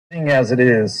Being as it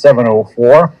is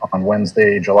 7:04 on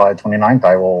Wednesday, July 29th,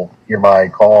 I will hereby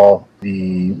call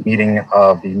the meeting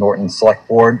of the Norton Select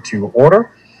Board to order.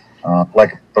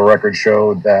 Like the record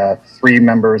showed that 3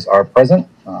 members are present,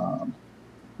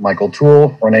 Michael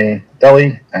Toole, Renee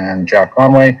Deli, and Jack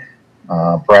Conway.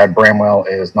 Brad Bramwell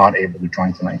is not able to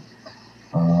join tonight.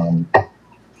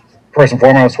 First and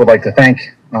foremost, would like to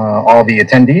thank all the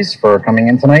attendees for coming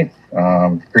in tonight.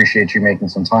 Appreciate you making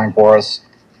some time for us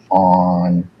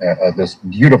on this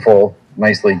beautiful,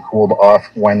 nicely cooled off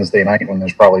Wednesday night when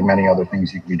there's probably many other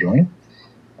things you could be doing.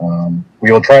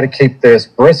 We will try to keep this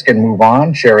brisk and move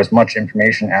on, share as much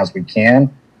information as we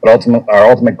can, but our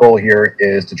ultimate goal here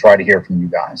is to try to hear from you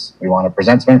guys. We want to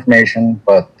present some information,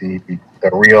 but the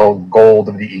real gold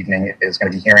of the evening is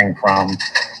going to be hearing from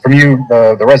you,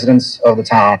 the residents of the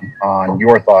town, on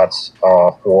your thoughts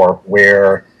for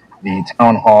where the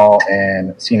town hall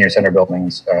and senior center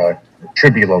buildings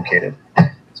should be located.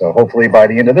 So hopefully by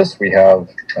the end of this, we have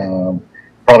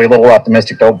probably a little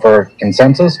optimistic hope for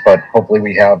consensus, but hopefully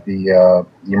we have the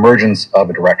emergence of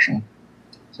a direction.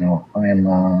 So I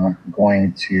am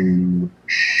going to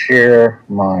share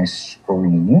my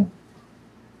screen.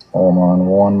 Hold on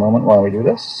one moment while we do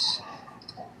this.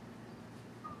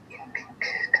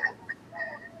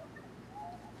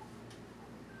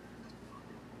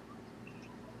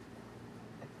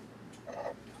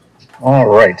 All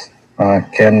right.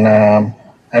 Can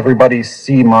everybody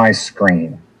see my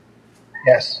screen?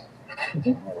 Yes.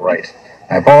 All right.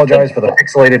 I apologize for the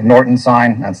pixelated Norton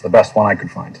sign. That's the best one I could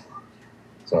find.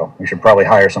 So we should probably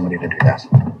hire somebody to do that.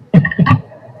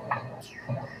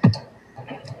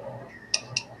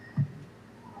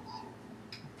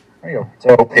 There you go.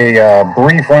 So a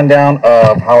brief rundown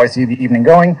of how I see the evening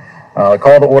going.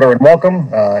 Call to order and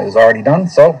welcome is already done.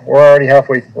 So we're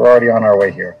already on our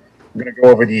way here. I'm going to go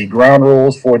over the ground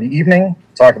rules for the evening,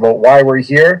 talk about why we're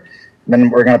here. Then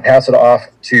we're going to pass it off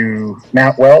to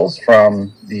Matt Wells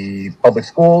from the public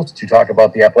schools to talk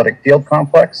about the athletic field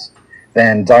complex.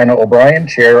 Then Dinah O'Brien,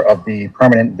 chair of the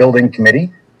permanent building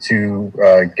committee, to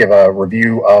give a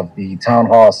review of the town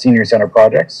hall senior center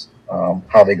projects,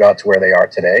 how they got to where they are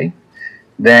today.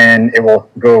 Then it will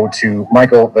go to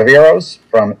Michael Viveros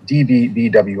from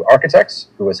DBBW Architects,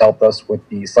 who has helped us with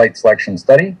the site selection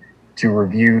study, to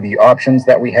review the options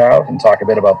that we have and talk a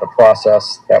bit about the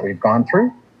process that we've gone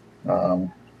through.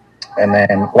 And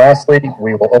then lastly,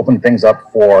 we will open things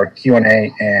up for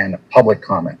Q&A and public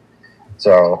comment.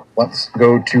 So let's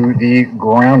go to the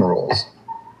ground rules.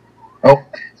 Oh,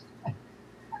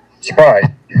 surprise.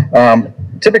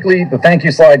 Typically, the thank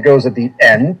you slide goes at the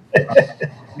end.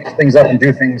 Mix things up and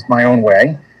do things my own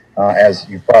way, as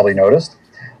you've probably noticed.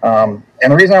 And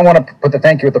the reason I want to put the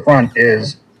thank you at the front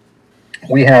is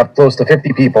we have close to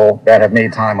 50 people that have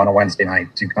made time on a Wednesday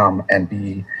night to come and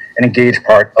be an engaged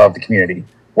part of the community.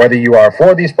 Whether you are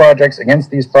for these projects, against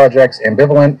these projects,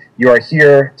 ambivalent, you are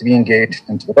here to be engaged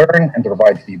and to learn and to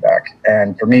provide feedback.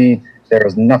 And for me, there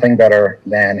is nothing better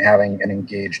than having an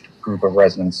engaged group of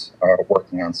residents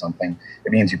working on something.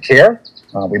 It means you care.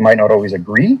 We might not always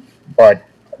agree, but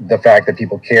the fact that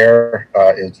people care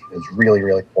is really,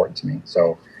 really important to me.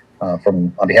 So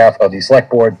on behalf of the Select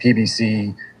Board,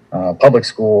 PBC, public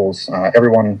schools,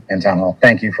 everyone in town hall,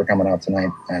 thank you for coming out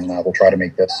tonight, and we'll try to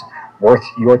make this worth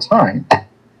your time.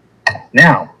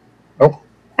 Now,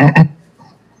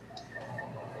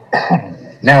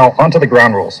 now onto the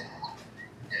ground rules.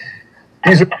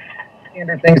 These are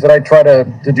standard things that I try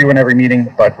to do in every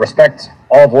meeting, but respect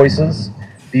all voices,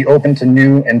 be open to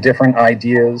new and different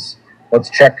ideas. Let's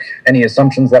check any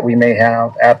assumptions that we may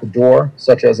have at the door,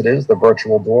 such as it is, the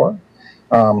virtual door.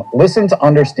 Listen to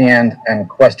understand and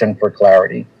question for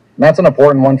clarity. And that's an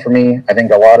important one for me. I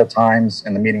think a lot of times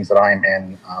in the meetings that I'm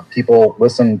in, people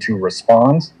listen to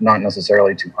respond, not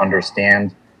necessarily to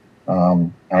understand.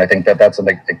 And I think that that's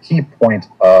a key point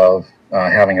of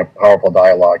having a powerful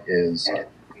dialogue is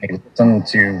listen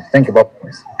to think about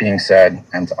what's being said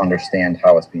and to understand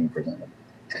how it's being presented.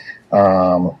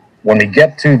 When we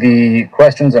get to the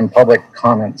questions and public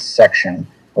comments section,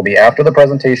 will be after the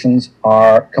presentations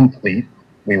are complete.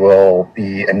 We will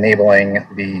be enabling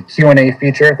the Q&A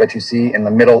feature that you see in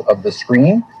the middle of the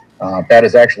screen. That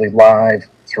is actually live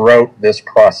throughout this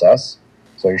process.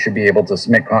 So you should be able to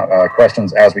submit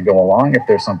questions as we go along if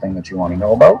there's something that you want to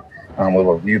know about.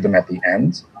 We'll review them at the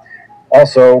end.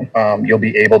 Also, you'll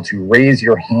be able to raise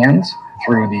your hand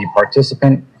through the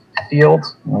participant field.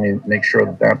 Let me make sure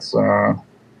that that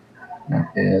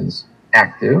is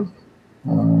active.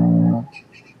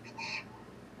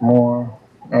 More.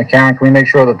 Karen, can we make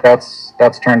sure that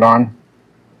that's turned on?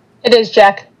 It is,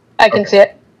 Jack. I can see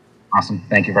it. Awesome.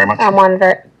 Thank you very much. I'll monitor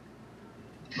it.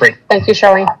 Great. Thank you,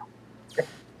 Shirley.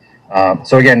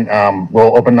 So again,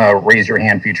 we'll open the raise your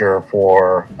hand feature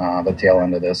for the tail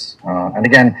end of this. And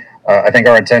again, I think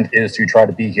our intent is to try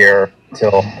to be here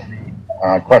until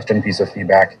the question piece of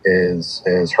feedback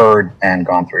is heard and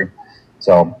gone through.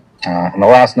 So, and the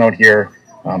last note here,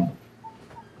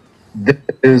 this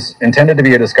is intended to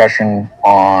be a discussion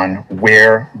on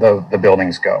where the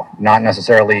buildings go, not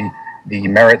necessarily the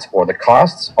merits or the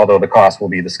costs, although the costs will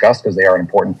be discussed because they are an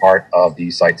important part of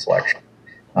the site selection.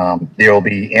 There will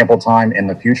be ample time in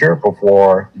the future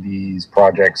before these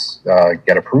projects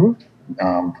get approved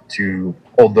to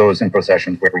hold those info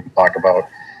sessions where we can talk about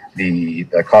the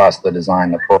cost, the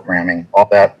design, the programming, all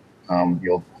that.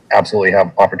 You'll absolutely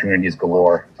have opportunities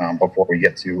galore before we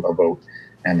get to a vote.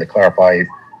 And to clarify,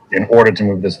 in order to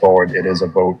move this forward, it is a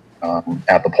vote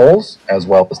at the polls as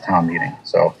well as town meeting.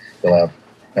 So you'll have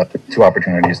two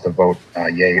opportunities to vote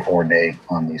yay or nay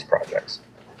on these projects.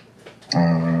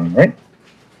 Right.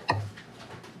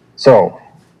 So,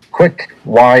 quick,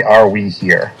 why are we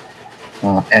here?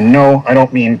 And no, I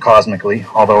don't mean cosmically,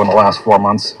 although in the last 4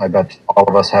 months, I bet all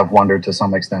of us have wondered to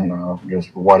some extent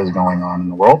just what is going on in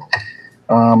the world.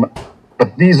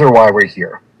 But these are why we're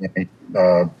here.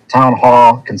 Town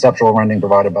Hall conceptual rendering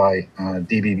provided by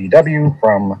DBVW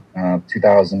from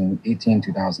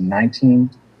 2018-2019.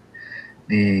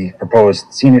 The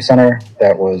proposed senior center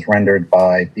that was rendered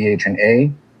by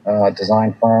BH&A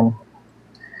design firm.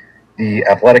 The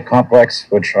athletic complex,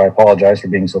 which I apologize for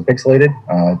being so pixelated,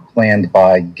 planned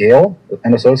by Gale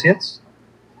and Associates.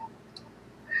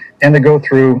 And to go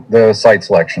through the site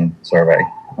selection survey.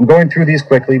 I'm going through these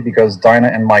quickly because Dinah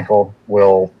and Michael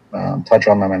will touch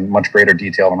on them in much greater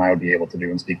detail than I would be able to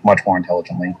do and speak much more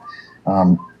intelligently.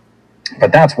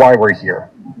 But that's why we're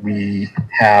here. We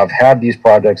have had these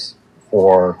projects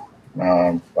for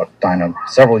Dinah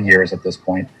several years at this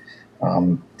point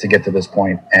to get to this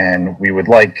point, and we would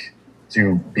like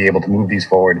to be able to move these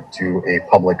forward to a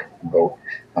public vote.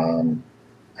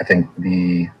 I think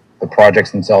the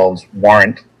projects themselves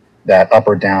warrant that up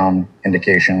or down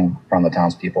indication from the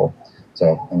townspeople.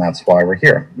 So, and that's why we're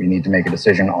here. We need to make a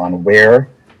decision on where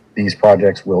these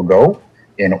projects will go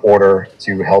in order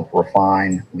to help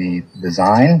refine the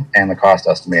design and the cost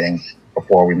estimating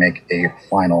before we make a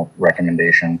final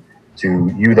recommendation to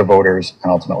you, the voters,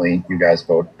 and ultimately you guys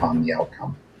vote on the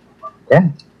outcome. Okay?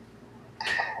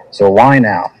 So why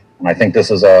now? And I think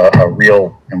this is a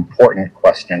real important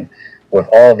question. With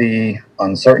all the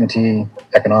uncertainty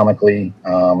economically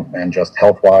and just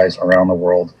health-wise around the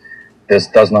world, this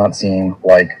does not seem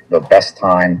like the best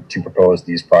time to propose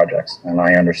these projects, and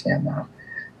I understand that.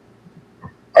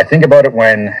 I think about it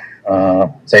when,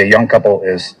 say, a young couple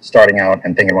is starting out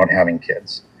and thinking about having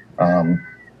kids. And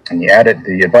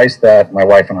the advice that my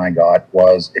wife and I got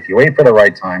was, if you wait for the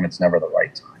right time, it's never the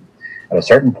right time. At a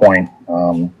certain point,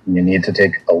 you need to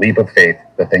take a leap of faith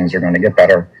that things are going to get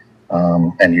better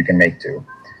and you can make do.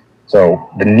 So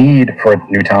the need for a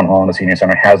new town hall and a senior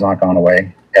center has not gone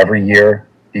away. Every year,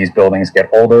 these buildings get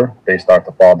older, they start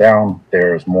to fall down,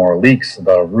 there's more leaks,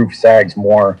 the roof sags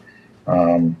more.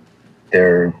 I'm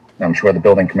sure the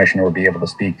building commissioner will be able to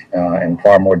speak in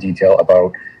far more detail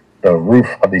about the roof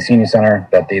of the senior center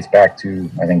that dates back to,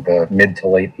 I think, the mid to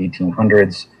late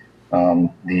 1800s.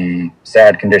 The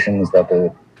sad conditions that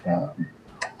the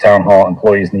town hall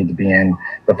employees need to be in,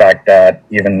 the fact that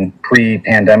even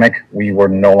pre-pandemic, we were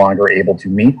no longer able to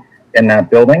meet in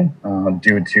that building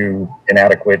due to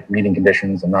inadequate meeting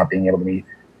conditions and not being able to meet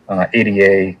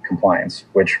ADA compliance,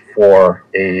 which for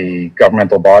a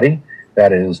governmental body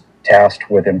that is tasked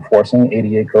with enforcing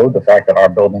ADA code, the fact that our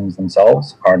buildings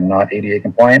themselves are not ADA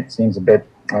compliant seems a bit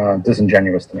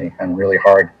disingenuous to me and really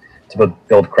hard to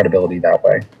build credibility that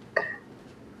way.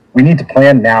 We need to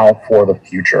plan now for the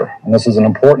future. And this is an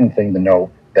important thing to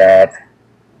note, that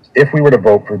if we were to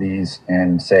vote for these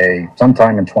in, say,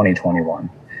 sometime in 2021,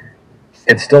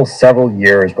 it's still several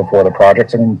years before the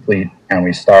projects are complete and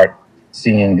we start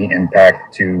seeing the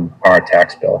impact to our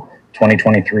tax bill,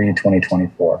 2023,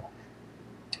 2024.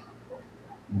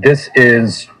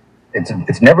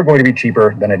 It's never going to be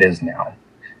cheaper than it is now.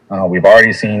 We've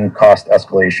already seen cost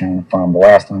escalation from the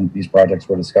last time these projects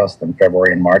were discussed in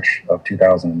February and March of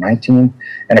 2019.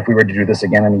 And if we were to do this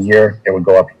again in a year, it would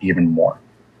go up even more.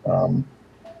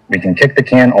 We can kick the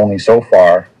can only so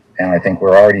far. And I think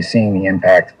we're already seeing the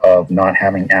impact of not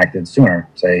having acted sooner,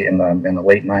 say in the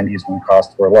late 90s when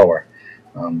costs were lower.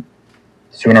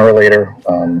 Sooner or later,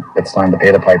 it's time to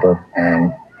pay the piper.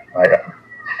 And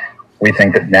we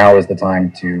think that now is the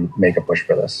time to make a push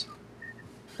for this.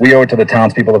 We owe it to the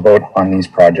townspeople to vote on these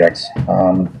projects.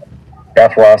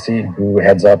 Beth Rossi, who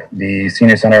heads up the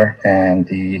senior center and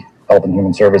the health and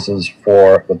human services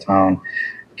for the town,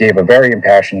 gave a very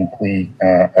impassioned plea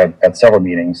at several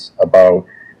meetings about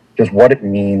just what it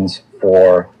means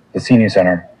for the senior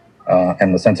center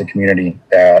and the sense of community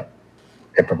that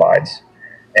it provides.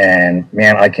 And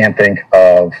man, I can't think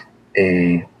of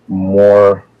a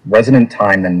more resonant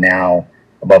time than now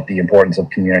about the importance of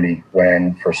community,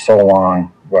 when for so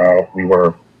long, well, we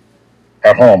were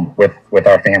at home with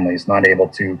our families, not able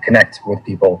to connect with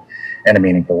people in a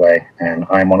meaningful way. And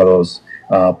I'm one of those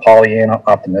Pollyanna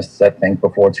optimists that think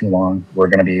before too long we're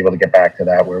going to be able to get back to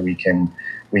that, where we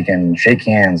can shake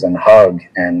hands and hug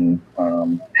and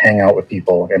hang out with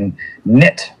people and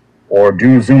knit or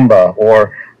do Zumba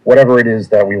or whatever it is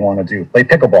that we want to do. Play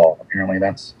pickleball. Apparently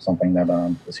that's something that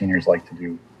the seniors like to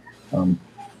do.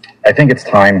 I think it's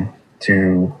time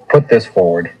to put this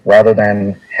forward rather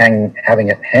than having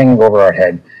it hang over our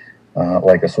head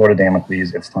like a sword of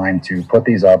Damocles. It's time to put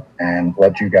these up and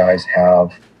let you guys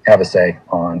have a say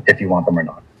on if you want them or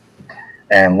not.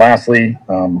 And lastly,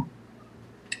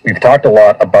 we've talked a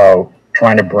lot about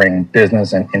trying to bring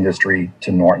business and industry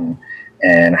to Norton,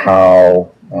 and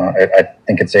how I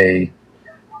think I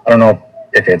don't know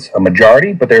if it's a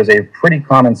majority, but there's a pretty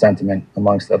common sentiment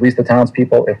amongst at least the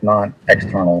townspeople, if not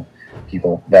external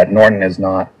people, that Norton is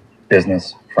not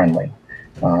business friendly.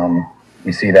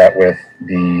 We see that with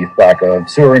the lack of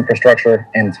sewer infrastructure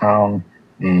in town.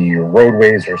 The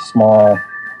roadways are small.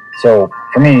 So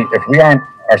for me, if we aren't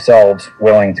ourselves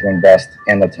willing to invest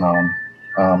in the town,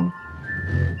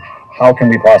 how can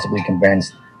we possibly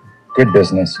convince good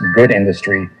business, good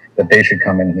industry, that they should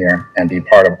come in here and be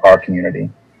part of our community?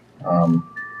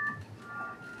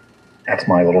 That's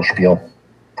my little spiel.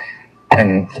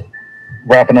 And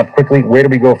wrapping up quickly, where do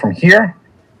we go from here?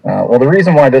 Well, the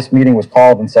reason why this meeting was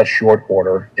called in such short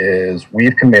order is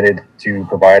we've committed to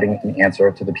providing an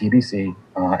answer to the PBC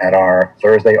at our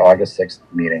Thursday, August 6th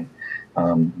meeting.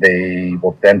 They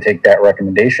will then take that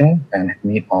recommendation and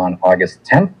meet on August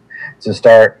 10th to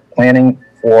start planning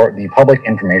for the public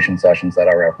information sessions that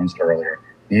I referenced earlier.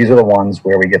 These are the ones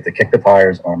where we get to kick the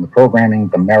tires on the programming,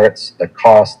 the merits, the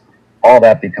cost. All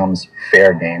that becomes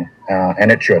fair game,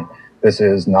 and it should. This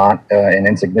is not an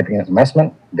insignificant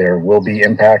investment. There will be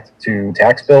impact to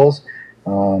tax bills.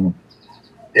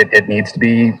 It needs to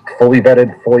be fully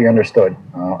vetted, fully understood.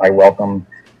 I welcome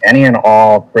any and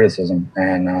all criticism,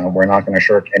 and we're not going to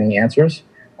shirk any answers.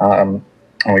 And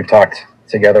we've talked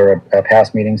together at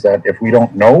past meetings that if we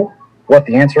don't know what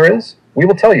the answer is, we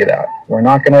will tell you that. We're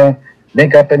not going to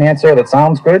make up an answer that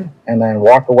sounds good and then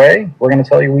walk away. We're going to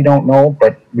tell you we don't know,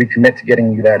 but we commit to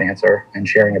getting you that answer and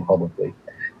sharing it publicly.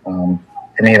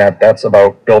 For me, that's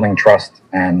about building trust,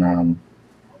 and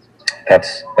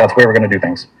that's where we're going to do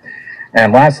things.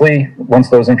 And lastly, once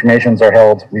those informations are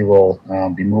held, we will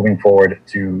be moving forward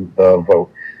to the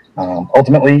vote.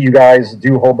 Ultimately, you guys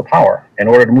do hold the power. In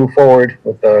order to move forward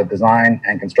with the design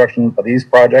and construction of these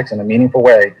projects in a meaningful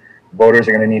way, voters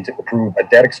are going to need to approve a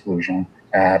debt exclusion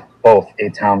at both a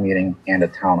town meeting and a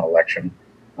town election.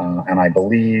 And I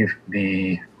believe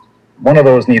one of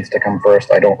those needs to come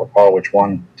first. I don't recall which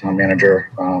one. Town manager,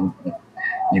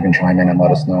 you can chime in and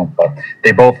let us know, but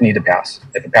they both need to pass.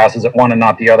 If it passes at one and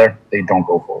not the other, they don't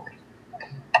go forward.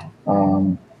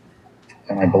 And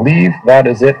I believe that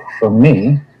is it for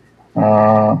me.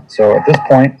 So at this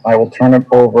point, I will turn it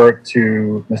over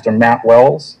to Mr. Matt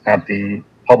Wells at the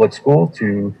public school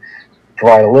to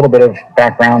provide a little bit of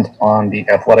background on the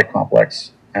athletic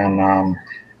complex. And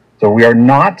so we are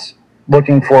not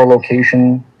looking for a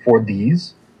location for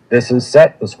these. This is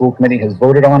set. The school committee has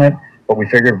voted on it, but we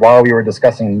figured while we were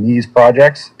discussing these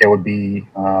projects, it would be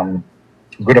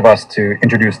good of us to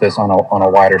introduce this on a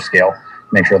wider scale,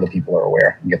 make sure that people are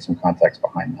aware and get some context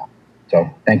behind that. So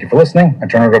thank you for listening. I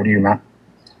turn it over to you, Matt.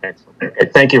 Excellent.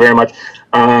 Okay, thank you very much.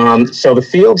 So the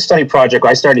field study project,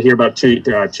 I started here about two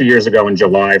years ago in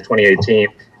July of 2018.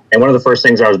 And one of the first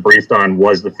things I was briefed on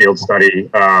was the field study,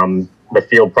 the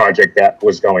field project that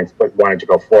wanted to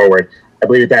go forward. I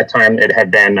believe at that time it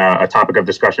had been a topic of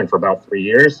discussion for about 3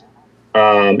 years.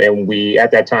 And we,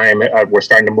 at that time, we're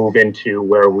starting to move into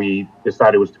where we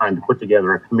decided it was time to put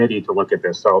together a committee to look at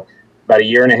this. So about a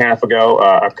year and a half ago,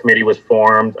 a committee was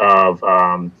formed of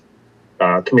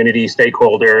community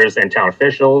stakeholders and town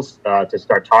officials to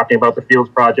start talking about the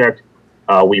fields project.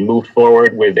 We moved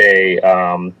forward with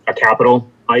a capital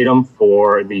item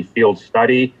for the field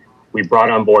study. We brought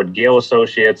on board Gale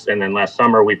Associates, and then last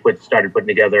summer we started putting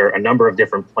together a number of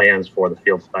different plans for the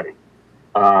field study.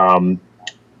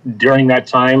 During that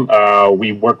time,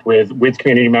 we worked with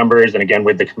community members and again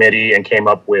with the committee and came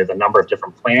up with a number of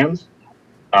different plans.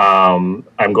 I'm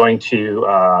going to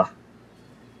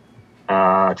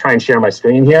try and share my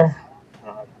screen here.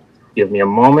 Give me a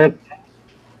moment.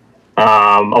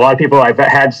 A lot of people, I've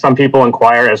had some people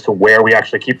inquire as to where we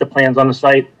actually keep the plans on the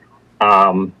site.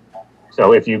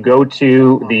 So if you go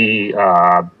to the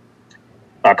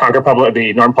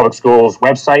the Norton Public Schools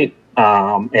website,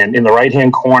 and in the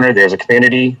right-hand corner, there's a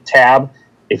community tab.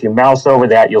 If you mouse over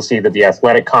that, you'll see that the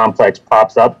athletic complex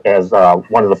pops up as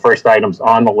one of the first items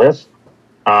on the list.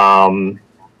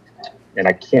 And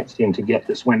I can't seem to get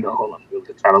this window. Hold on, move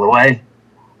this out of the way.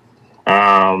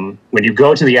 When you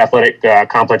go to the athletic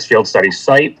complex field study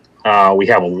site, we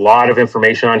have a lot of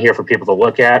information on here for people to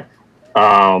look at.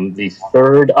 The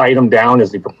third item down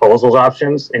is the proposals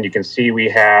options, and you can see we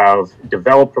have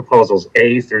developed proposals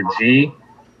A through G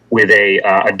with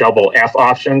a double F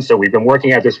option. So we've been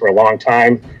working at this for a long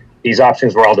time. These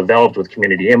options were all developed with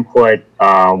community input.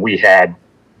 We had,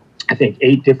 I think,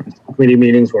 8 different committee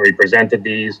meetings where we presented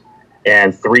these,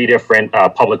 and 3 different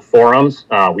public forums.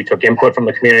 We took input from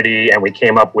the community and we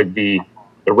came up with the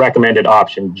recommended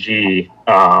option G.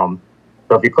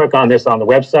 So if you click on this on the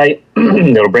website,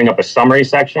 it'll bring up a summary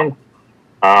section.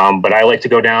 But I like to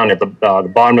go down at the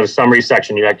bottom of the summary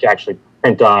section. You actually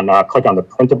click on the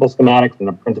printable schematics and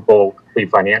the printable complete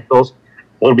financials.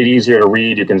 A little bit easier to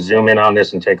read. You can zoom in on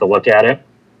this and take a look at it.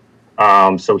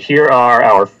 So here are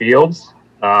our fields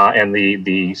and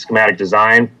the schematic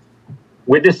design.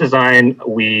 With this design,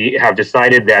 we have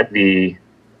decided that the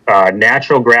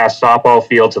natural grass softball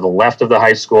field to the left of the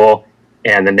high school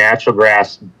and the natural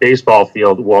grass baseball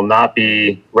field will not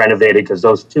be renovated because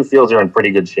those 2 fields are in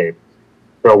pretty good shape.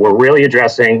 So we're really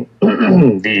addressing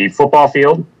the football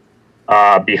field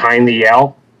behind the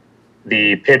L,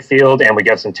 the pit field, and we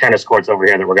got some tennis courts over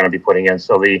here that we're going to be putting in.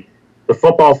 So the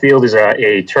football field is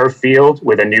a turf field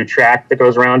with a new track that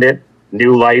goes around it,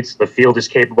 new lights. The field is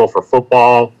capable for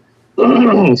football,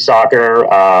 soccer,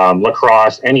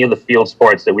 lacrosse, any of the field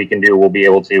sports that we can do will be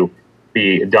able to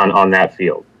be done on that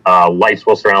field. Lights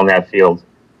will surround that field.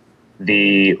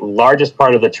 The largest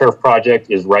part of the turf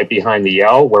project is right behind the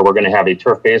L, where we're going to have a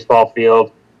turf baseball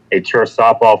field, a turf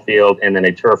softball field, and then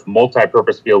a turf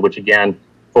multi-purpose field, which again,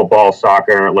 football,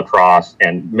 soccer, lacrosse,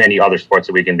 and many other sports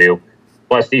that we can do.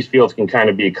 Plus, these fields can kind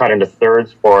of be cut into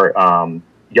thirds for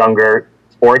younger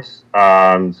sports,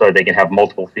 so they can have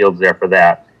multiple fields there for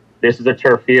that. This is a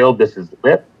turf field. This is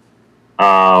lit.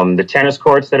 The tennis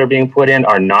courts that are being put in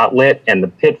are not lit, and the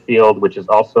pit field, which is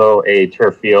also a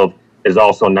turf field, is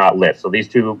also not lit. So these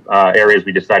 2 areas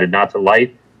we decided not to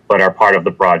light, but are part of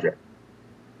the project.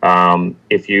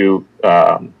 If you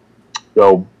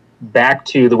go back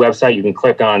to the website, you can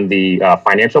click on the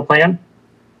financial plan.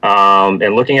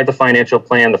 And looking at the financial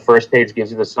plan, the first page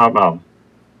gives you the sum.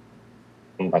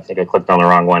 I think I clicked on the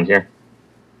wrong one here.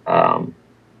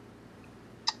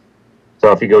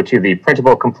 So if you go to the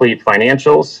printable complete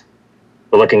financials,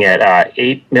 we're looking at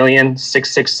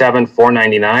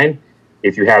 $8,667,499.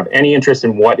 If you have any interest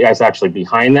in what is actually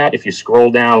behind that, if you scroll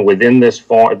down within this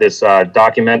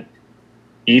document,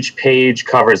 each page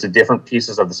covers the different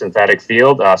pieces of the synthetic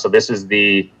field. So this is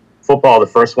the football. The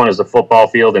first one is the football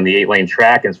field and the 8-lane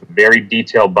track, and it's very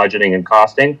detailed budgeting and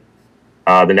costing.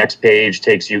 The next page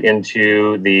takes you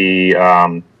into the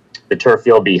turf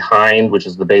field behind, which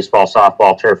is the baseball,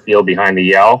 softball turf field behind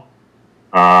the L.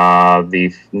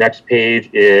 The next page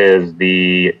is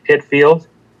the pit field,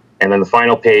 and then the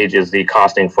final page is the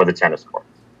costing for the tennis court.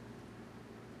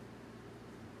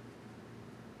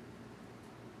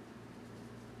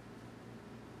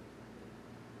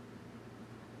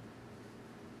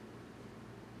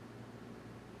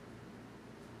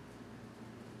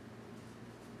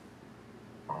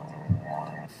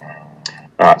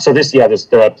 So this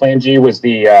Plan G was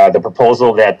the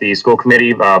proposal that the school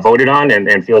committee voted on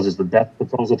and feels is the best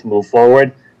proposal to move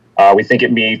forward. We think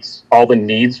it meets all the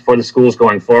needs for the schools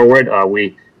going forward.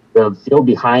 The field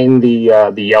behind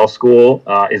the Yale school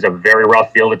is a very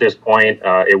rough field at this point.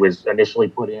 It was initially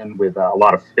put in with a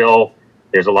lot of fill.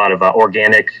 There's a lot of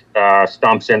organic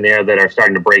stumps in there that are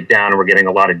starting to break down, and we're getting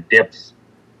a lot of dips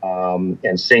and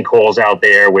sinkholes out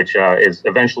there, which is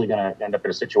eventually going to end up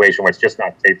in a situation where it's just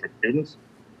not safe for students.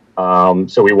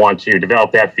 So we want to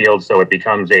develop that field so it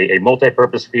becomes a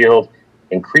multi-purpose field,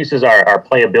 increases our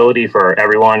playability for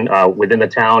everyone within the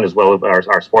town, as well as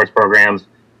our sports programs,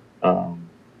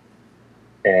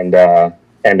 and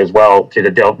as well to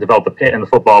develop the pit and the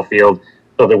football field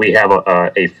so that we have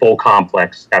a full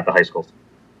complex at the high school.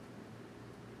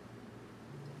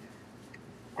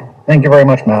 Thank you very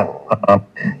much, Matt.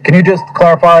 Can you just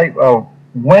clarify,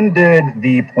 when did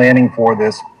the planning for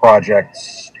this project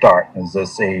start? Is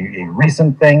this a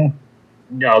recent thing?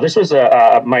 No, this was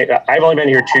I've only been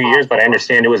here 2 years, but I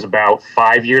understand it was about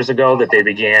 5 years ago that they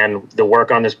began the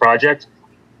work on this project.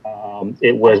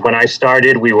 It was when I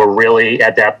started, we were really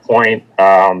at that point,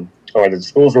 or the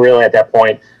schools were really at that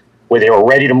point where they were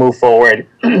ready to move forward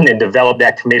and develop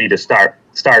that committee to start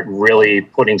really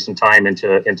putting some time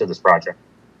into this project.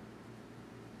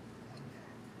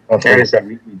 Okay. As I said,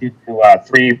 we did do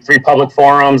three public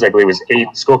forums. I believe it was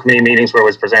 8 school committee meetings where it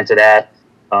was presented at,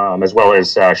 as well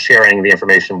as sharing the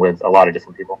information with a lot of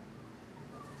different people.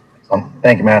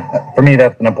 Thank you, Matt. For me,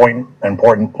 that's an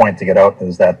important point to get out,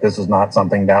 is that this is not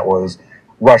something that was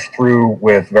rushed through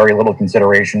with very little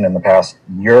consideration in the past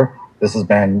year. This has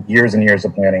been years and years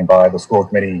of planning by the school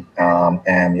committee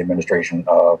and the administration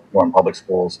of Warren Public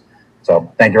Schools.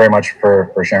 So thank you very much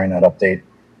for sharing that update.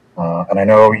 And I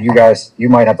know you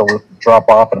might have to drop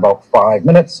off in about 5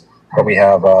 minutes, but we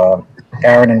have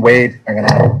Aaron and Wade are going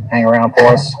to hang around for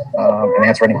us and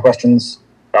answer any questions.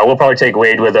 We'll probably take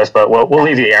Wade with us, but we'll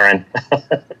leave you, Aaron.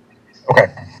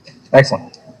 Okay,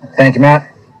 excellent. Thank you,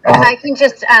 Matt. I can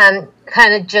just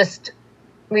kind of just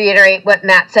reiterate what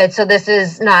Matt said. So this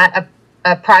is not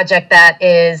a project that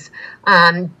is,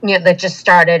 that just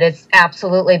started. It's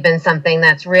absolutely been something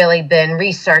that's really been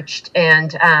researched,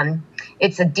 and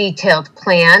it's a detailed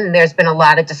plan. There's been a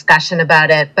lot of discussion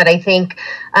about it, but I think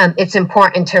it's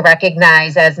important to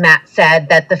recognize, as Matt said,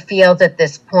 that the fields at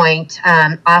this point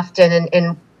often,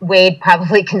 and Wade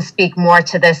probably can speak more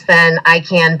to this than I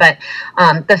can, but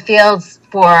the fields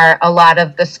for a lot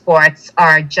of the sports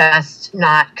are just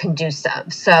not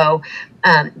conducive. So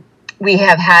we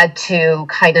have had to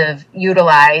kind of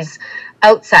utilize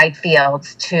outside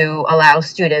fields to allow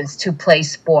students to play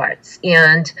sports.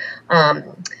 And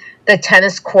the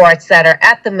tennis courts that are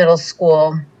at the middle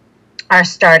school are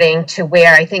starting to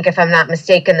wear, I think if I'm not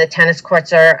mistaken, the tennis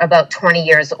courts are about 20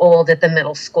 years old at the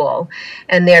middle school.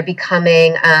 And they're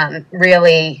becoming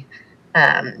really,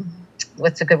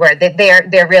 what's a good word?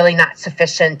 They're really not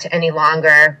sufficient any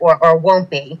longer, or won't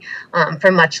be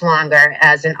for much longer,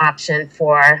 as an option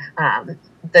for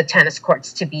the tennis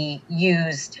courts to be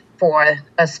used for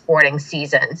a sporting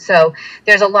season. So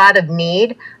there's a lot of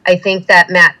need. I think that,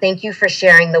 Matt, thank you for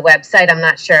sharing the website. I'm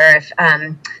not sure if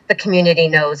the community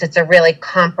knows. It's a really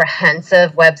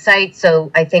comprehensive website.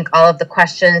 So I think all of the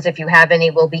questions, if you have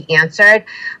any, will be answered.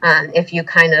 If you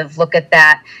kind of look at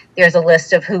that, there's a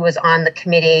list of who was on the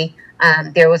committee.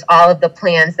 There was all of the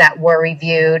plans that were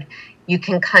reviewed. You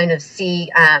can kind of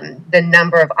see the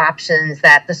number of options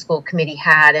that the school committee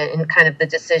had, and kind of the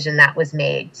decision that was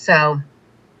made. So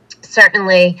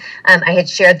certainly, I had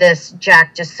shared this,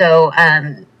 Jack, just so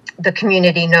the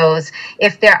community knows,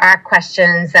 if there are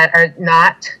questions that are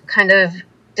not kind of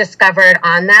discovered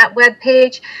on that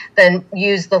webpage, then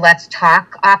use the Let's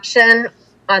Talk option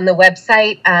on the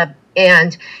website.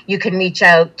 And you can reach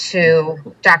out to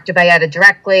Dr. Bayetta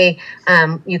directly.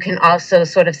 You can also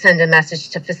sort of send a message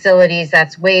to facilities,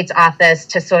 that's Wade's office,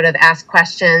 to sort of ask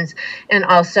questions, and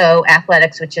also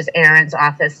athletics, which is Aaron's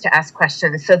office, to ask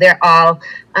questions. So they're all,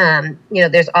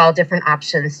 there's all different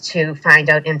options to find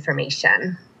out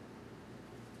information.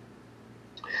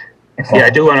 Yeah,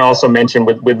 I do want to also mention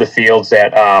with the fields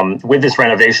that with this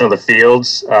renovation of the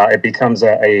fields, it becomes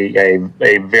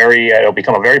it'll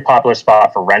become a very popular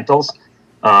spot for rentals.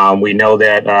 We know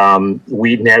that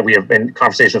Wheaton, we have been in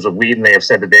conversations with Wheaton. They have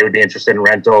said that they would be interested in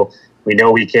rental. We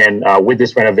know we can, with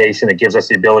this renovation, it gives us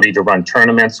the ability to run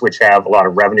tournaments, which have a lot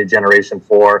of revenue generation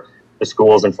for the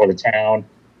schools and for the town.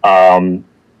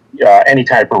 Any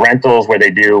type of rentals where they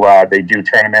do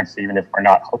tournaments, even if we're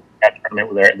not hosting that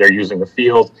tournament, where they're using the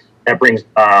field. That brings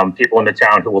people into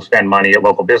town who will spend money at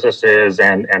local businesses,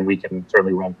 and we can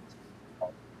certainly rent.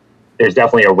 There's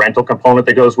definitely a rental component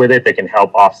that goes with it that can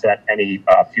help offset any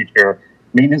future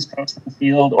maintenance costs in the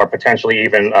field, or potentially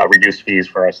even reduce fees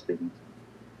for our students.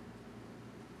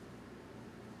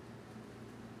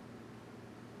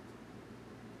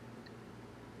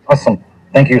 Awesome.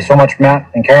 Thank you so much, Matt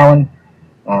and Carolyn.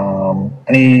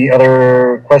 Any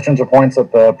other questions or points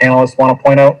that the panelists want to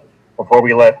point out before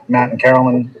we let Matt and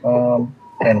Carolyn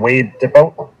and Wade dip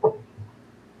out?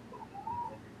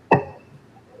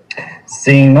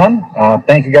 Seeing none,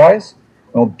 thank you guys.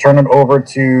 We'll turn it over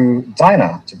to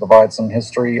Dinah to provide some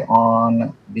history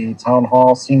on the Town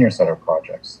Hall Senior Center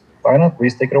projects. Dinah,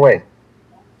 please take it away.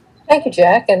 Thank you,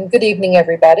 Jack, and good evening,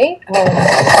 everybody.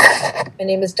 My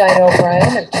name is Dinah O'Brien.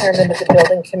 I'm chairman of the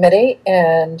building committee,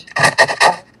 and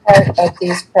part of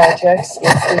these projects is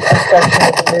the construction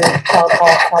of the new Town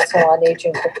Hall Council on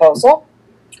Aging proposal.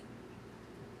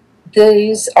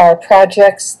 These are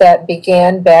projects that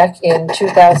began back in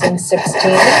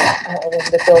 2016 when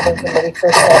the building committee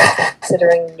first started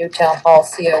considering new Town Hall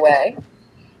COA,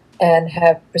 and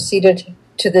have proceeded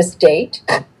to this date.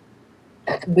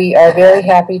 We are very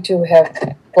happy to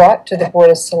have brought to the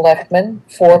Board of Selectmen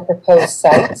 4 proposed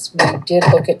sites. We did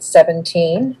look at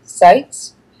 17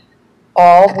 sites,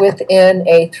 all within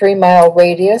a 3-mile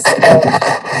radius of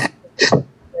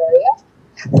area.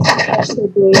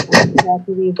 Possibly the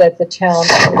property that the town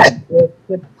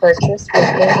would purchase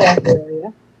within that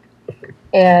area.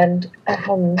 And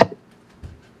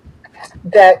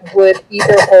that would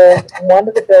either hold one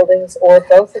of the buildings or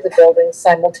both of the buildings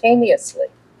simultaneously.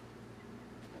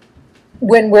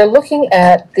 When we're looking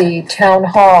at the town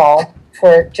hall,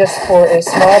 for a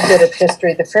small bit of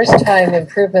history, the first time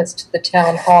improvements to the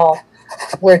town hall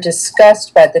were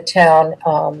discussed by the town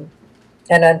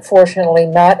and unfortunately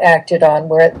not acted on,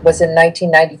 where it was in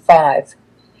 1995.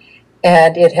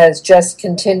 And it has just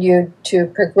continued to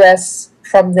progress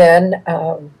from then.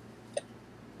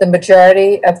 The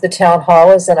majority of the town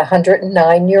hall is an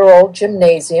 109-year-old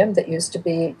gymnasium that used to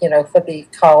be, for the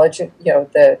college,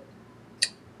 the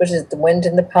Wind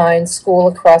in the Pines School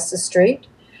across the street.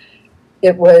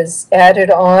 It was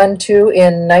added on to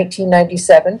in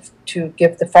 1997 to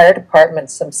give the fire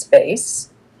department some space.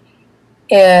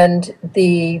 And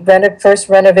the first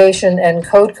renovation and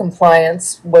code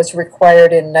compliance was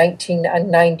required in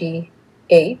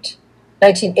 1988,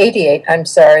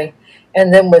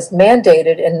 and then was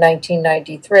mandated in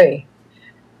 1993.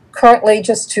 Currently,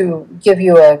 just to give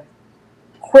you a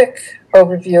quick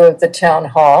overview of the town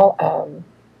hall,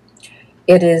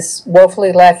 it is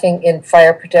woefully lacking in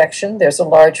fire protection. There's a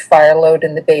large fire load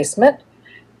in the basement.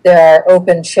 There are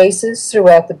open chases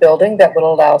throughout the building that will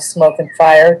allow smoke and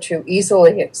fire to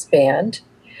easily expand.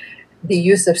 The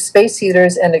use of space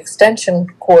heaters and extension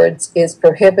cords is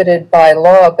prohibited by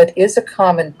law, but is a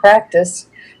common practice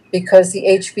because the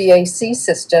HVAC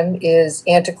system is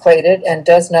antiquated and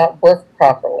does not work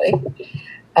properly.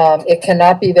 It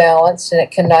cannot be balanced and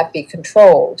it cannot be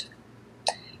controlled.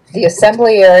 The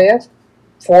assembly area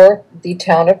for the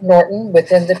town of Norton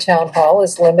within the town hall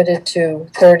is limited to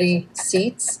 30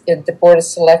 seats in the Board of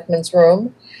Selectmen's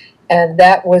room, and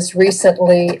that was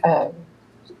recently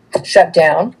shut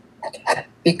down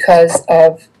because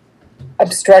of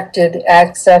obstructed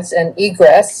access and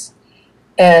egress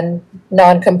and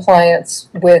non-compliance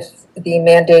with the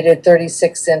mandated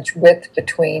 36-inch width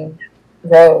between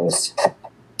rows.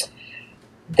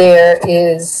 There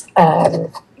is a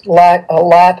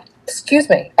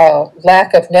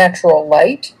lack of natural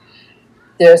light.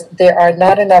 There are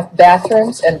not enough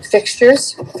bathrooms and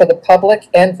fixtures for the public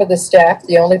and for the staff.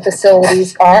 The only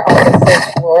facilities are on the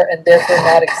first floor and therefore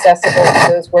not accessible to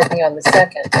those working on the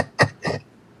second.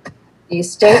 The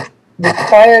state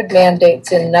required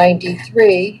mandates in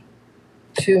 '93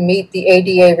 to meet the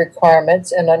ADA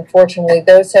requirements, and unfortunately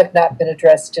those have not been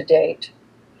addressed to date.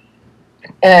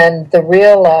 And the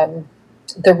real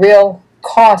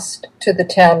cost to the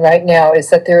town right now is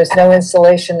that there is no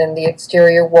insulation in the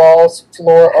exterior walls,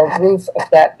 floor, or roof of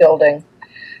that building.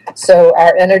 So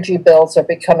our energy bills are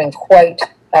becoming quite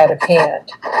out of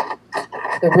hand.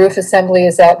 The roof assembly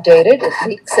is outdated, it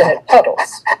leaks and it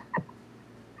puddles.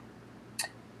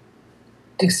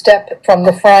 To step from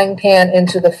the frying pan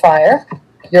into the fire,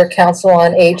 your Council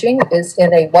on Aging is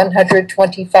in a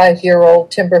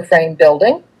 125-year-old timber frame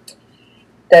building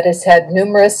that has had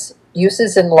numerous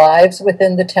uses and lives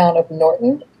within the town of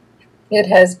Norton. It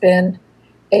has been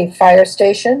a fire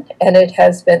station and it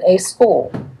has been a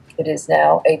school. It is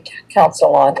now a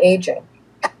Council on Aging.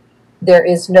 There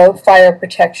is no fire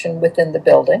protection within the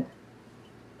building.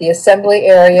 The assembly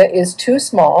area is too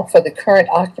small for the current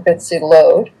occupancy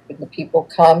load when the people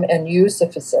come and use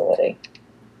the facility.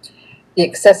 The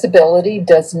accessibility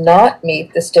does not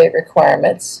meet the state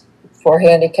requirements for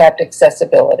handicapped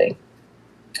accessibility.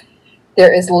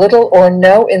 There is little or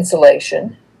no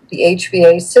insulation. The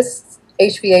HVAC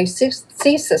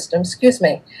system,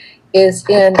 is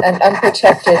in an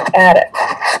unprotected attic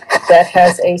that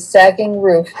has a sagging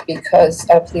roof because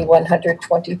of the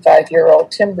 125-year-old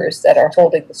timbers that are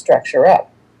holding the structure up.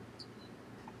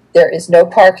 There is no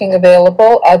parking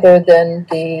available other than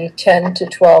the 10 to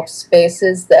 12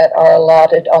 spaces that are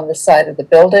allotted on the side of the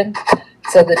building.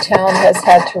 So the town has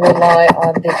had to rely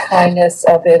on the kindness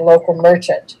of a local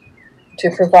merchant to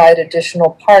provide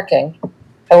additional parking.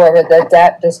 However,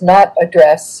 that does not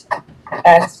address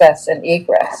access and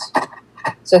egress.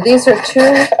 So these are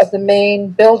two of the main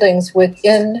buildings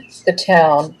within the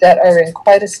town that are in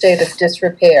quite a state of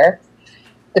disrepair.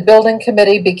 The building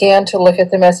committee began to look at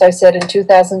them, as I said, in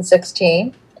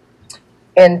 2016.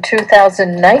 In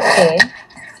 2019,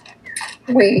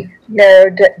 we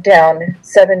narrowed down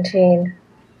 17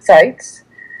 sites.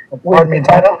 Pardon me,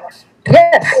 Tina?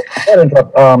 Yes.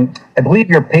 I believe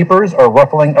your papers are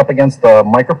ruffling up against the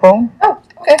microphone. Oh,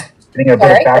 okay. Getting a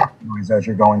bit of background noise as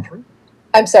you're going through.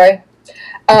 I'm sorry.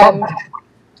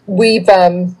 We've,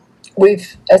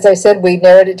 as I said, we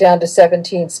narrowed it down to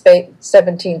 17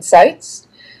 sites.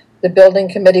 The building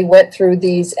committee went through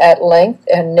these at length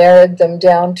and narrowed them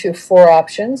down to 4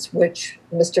 options, which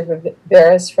Mr.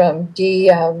 Viveras from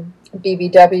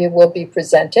BBW will be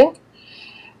presenting.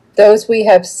 Those we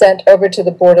have sent over to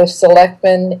the Board of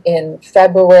Selectmen in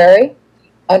February.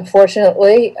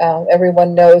 Unfortunately,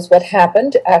 everyone knows what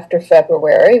happened after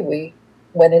February. We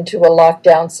went into a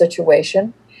lockdown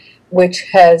situation,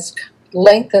 which has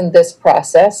lengthened this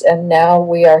process, and now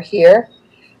we are here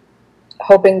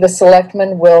hoping the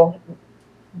selectmen will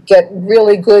get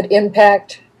really good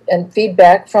impact and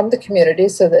feedback from the community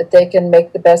so that they can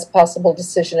make the best possible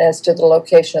decision as to the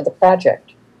location of the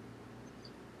project.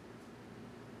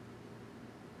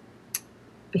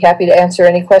 Be happy to answer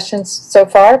any questions so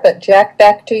far, but Jack,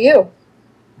 back to you.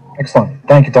 Excellent.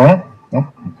 Thank you, Donna.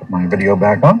 Oh, put my video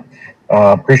back on.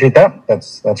 Appreciate that.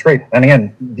 That's great. And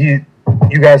again,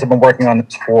 you guys have been working on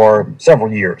this for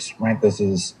several years, right? This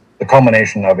is the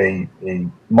culmination of a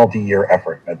multi-year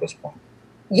effort at this point.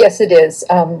 Yes, it is.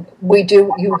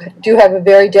 You do have a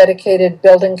very dedicated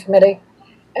building committee,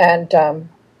 and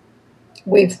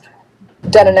we've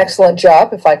done an excellent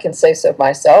job, if I can say so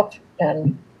myself,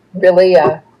 and really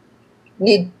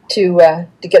need to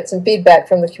get some feedback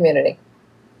from the community.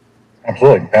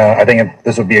 Absolutely. I think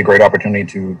this would be a great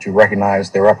opportunity to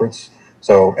recognize their efforts.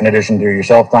 So in addition to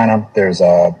yourself, Dinah, there's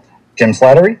Jim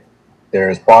Slattery,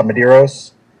 there's Bob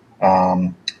Medeiros,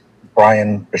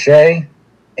 Brian Bechet,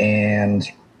 and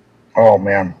oh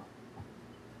man,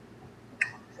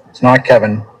 it's not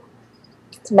Kevin.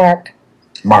 It's Mark.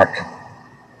 Mark.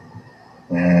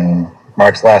 And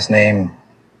Mark's last name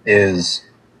is,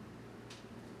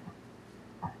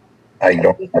 I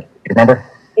don't, you remember?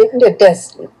 It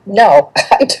does. No,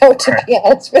 I don't, to be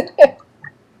honest with you.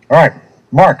 All right,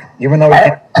 Mark, even though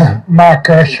Mark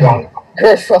Gershel.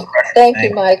 Gershel. Thank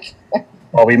you, Mike.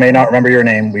 While we may not remember your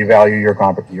name, we value your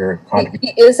contribution.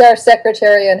 He is our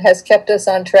secretary and has kept us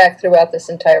on track throughout this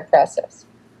entire process.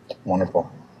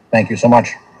 Wonderful. Thank you so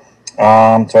much.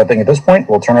 So I think at this point,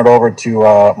 we'll turn it over to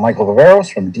Michael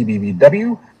Viveros from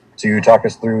DBBW to talk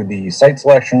us through the site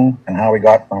selection and how we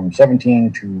got from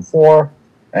 17 to 4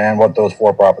 and what those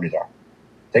 4 properties are.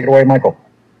 Take it away, Michael.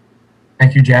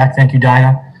 Thank you, Jack. Thank you,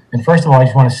 Dinah. And first of all, I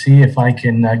just want to see if I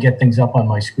can get things up on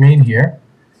my screen here.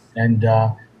 And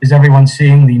is everyone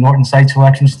seeing the Norton site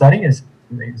selection study? Is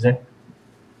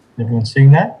everyone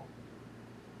seeing that?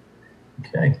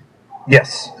 Okay.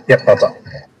 Yes. Yep, that's up.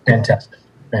 Fantastic.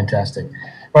 Fantastic.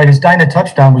 All right, as Dinah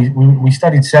touched on, we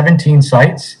studied 17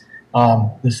 sites.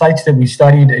 The sites that we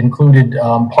studied included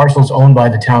parcels owned by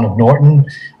the town of Norton,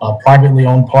 privately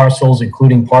owned parcels,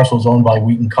 including parcels owned by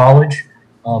Wheaton College.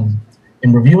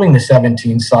 In reviewing the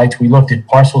 17 sites, we looked at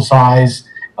parcel size,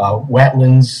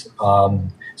 wetlands,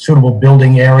 suitable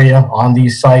building area on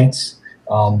these sites,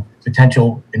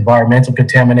 potential environmental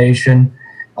contamination.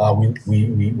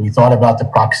 We thought about the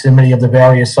proximity of the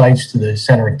various sites to the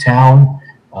center of town.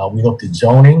 We looked at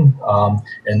zoning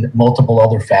and multiple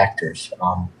other factors.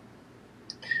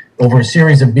 Over a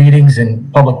series of meetings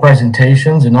and public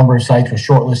presentations, a number of sites were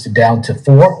shortlisted down to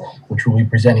 4, which we'll be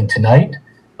presenting tonight.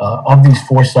 Of these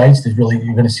 4 sites, you're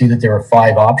going to see that there are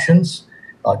 5 options.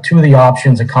 2 of the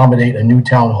options accommodate a new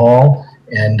town hall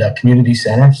and community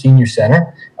center, senior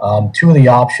center. 2 of the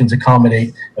options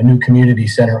accommodate a new community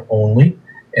center only.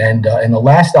 And the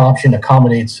last option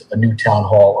accommodates a new town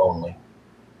hall only.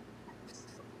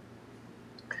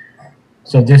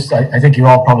 So this, I think you're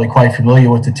all probably quite familiar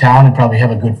with the town and probably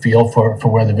have a good feel for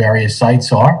where the various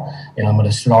sites are. And I'm going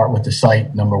to start with the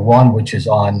site number 1, which is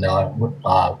on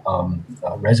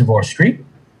Reservoir Street.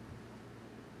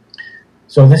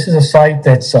 So this is a site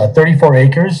that's 34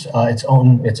 acres. It's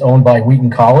owned by Wheaton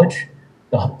College.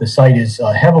 The site is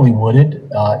heavily wooded,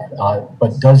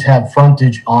 but does have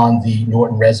frontage on the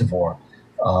Norton Reservoir.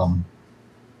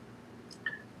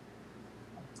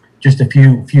 Just a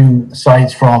few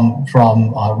sites from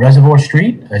Reservoir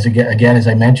Street. As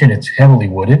I mentioned, it's heavily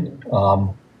wooded.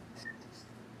 One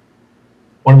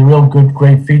of the real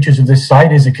great features of this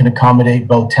site is it can accommodate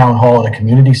both town hall and a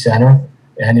community center.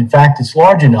 And in fact, it's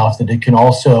large enough that it can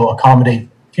also accommodate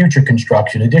future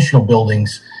construction, additional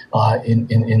buildings in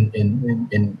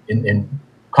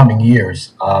coming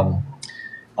years.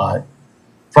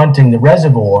 Fronting the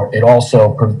reservoir, it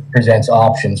also presents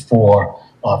options for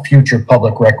future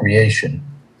public recreation.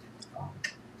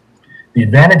 The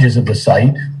advantages of the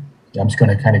site, I'm just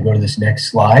going to kind of go to this next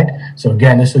slide. So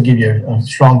again, this will give you a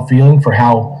strong feeling for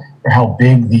how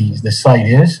big the site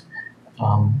is.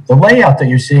 The layout that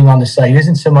you're seeing on the site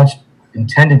isn't so much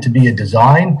intended to be a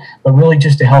design, but really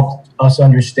just to help us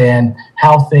understand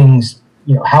how things,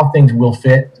 how things will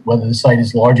fit, whether the site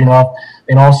is large enough,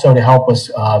 and also to help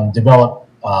us develop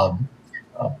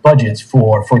budgets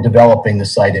for developing the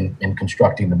site and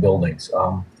constructing the buildings.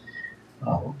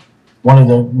 One of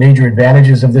the major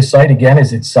advantages of this site, again,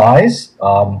 is its size,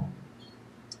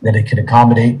 that it can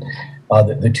accommodate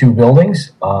the two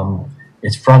buildings.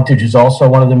 Its frontage is also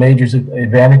one of the major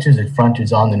advantages. Its frontage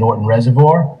is on the Norton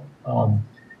Reservoir.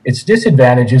 Its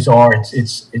disadvantages are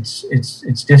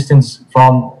its distance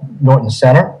from Norton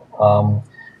Center.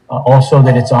 Also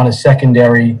that it's on a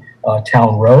secondary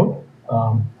town road.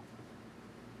 And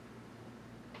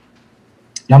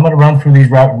I'm going to run through these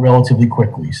relatively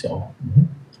quickly. So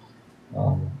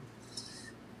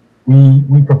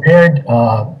we prepared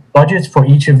budgets for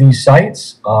each of these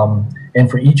sites, and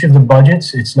for each of the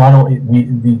budgets, it's not only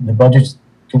the budgets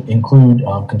include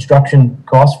construction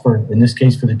costs for, in this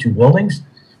case, for the two buildings,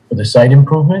 for the site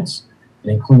improvements. It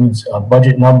includes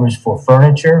budget numbers for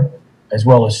furniture as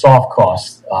well as soft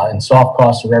costs, and soft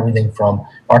costs are everything from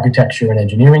architecture and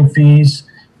engineering fees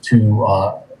to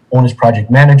owner's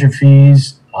project manager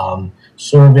fees,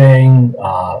 surveying,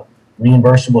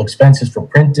 reimbursable expenses for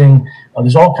printing.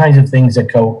 There's all kinds of things that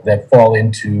fall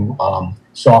into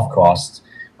soft costs.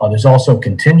 There's also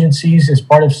contingencies as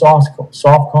part of soft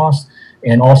costs,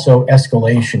 and also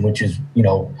escalation, which is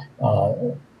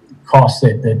costs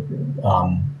that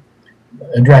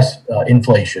address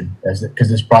inflation, because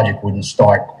this project wouldn't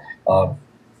start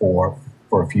for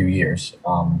a few years.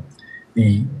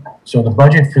 So the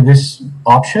budget for this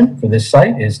option, for this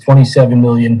site, is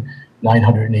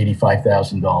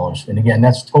 $27,985,000. And again,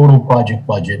 that's total project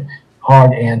budget,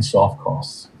 hard and soft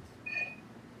costs.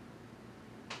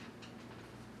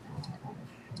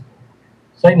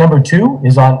 Site number 2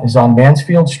 is on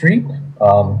Mansfield Street.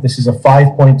 This is a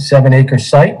 5.7 acre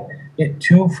site. It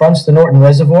too fronts the Norton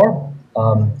Reservoir.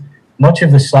 Much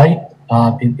of the site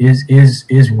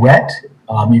is wet.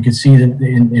 You can see that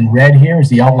in red here is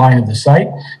the outline of the site,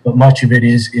 but much of it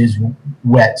is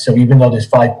wet. So even though there's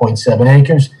 5.7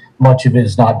 acres, much of it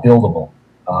is not buildable.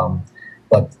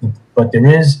 But there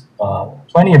is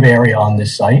plenty of area on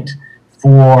this site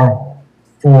for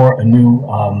a new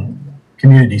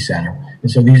community center. And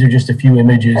so these are just a few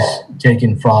images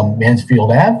taken from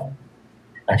Mansfield Ave.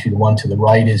 Actually, the one to the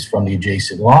right is from the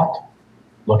adjacent lot,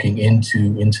 looking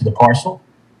into the parcel.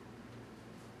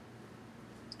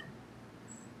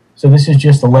 So this is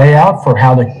just a layout for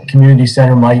how the community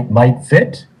center might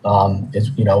fit.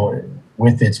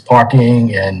 With its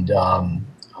parking and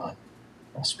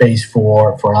space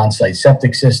for an on-site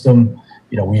septic system.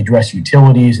 We address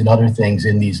utilities and other things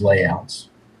in these layouts.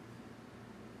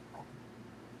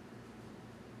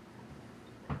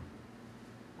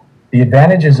 The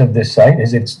advantages of this site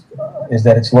is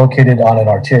that it's located on an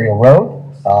arterial road.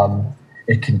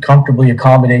 It can comfortably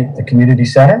accommodate the community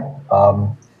center.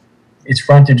 Its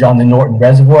frontage on the Norton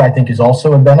Reservoir, I think, is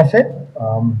also a benefit.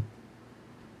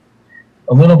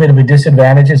 A little bit of a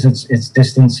disadvantage is its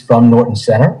distance from Norton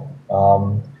Center.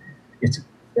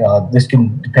 This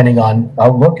can, depending on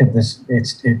outlook, it's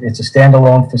a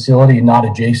standalone facility, not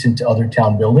adjacent to other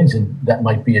town buildings, and that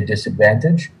might be a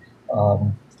disadvantage.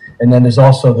 And then there's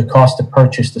also the cost to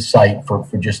purchase the site for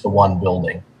just the one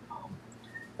building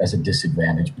as a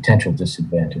disadvantage, potential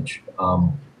disadvantage.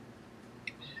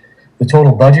 The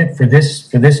total budget for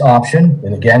this option,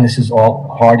 and again, this is all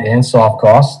hard and soft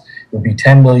costs, would be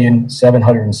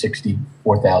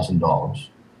 $10,764,000.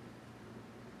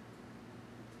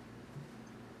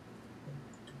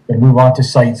 Going to move on to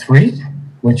Site 3,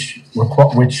 which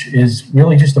is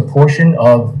really just a portion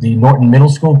of the Norton Middle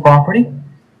School property.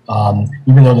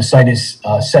 Even though the site is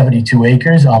 72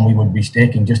 acres, we would be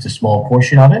taking just a small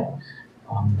portion of it.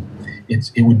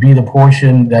 It would be the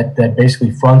portion that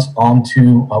basically fronts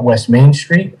onto West Main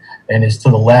Street and is to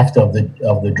the left of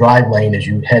the drive lane as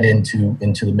you head into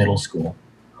the middle school.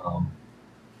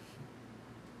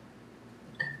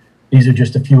 These are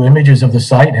just a few images of the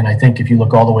site, and I think if you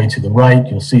look all the way to the right,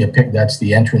 you'll see that's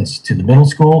the entrance to the middle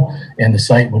school, and the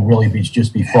site would really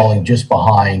just be falling just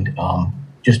behind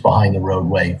the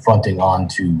roadway, fronting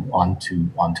onto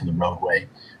the roadway.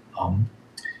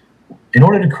 In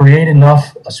order to create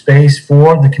enough space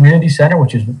for the community center,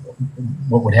 which is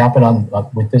what would happen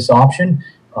with this option,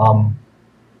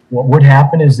 what would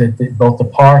happen is that both the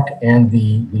park and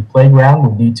the playground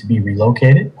would need to be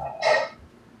relocated.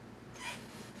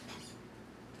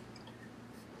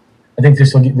 I think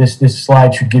this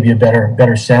slide should give you a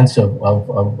better sense of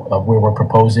where we're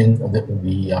proposing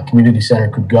the community center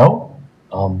could go.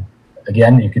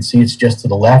 Again, you can see it's just to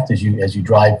the left as you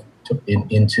drive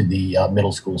into the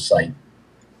middle school site.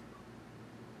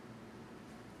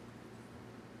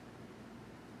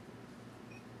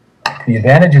 The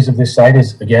advantages of this site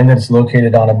is, again, that it's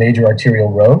located on a major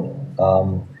arterial road.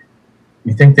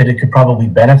 We think that it could probably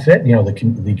benefit,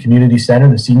 the community center,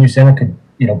 the senior center could,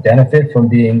 benefit from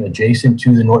being adjacent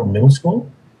to the Norton Middle School.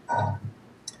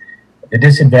 The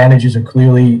disadvantages are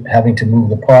clearly having to move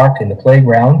the park and the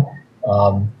playground.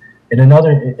 And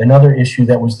another issue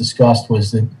that was discussed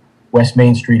was that West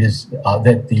Main Street is,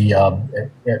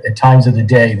 at times of the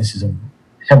day, this is a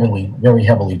very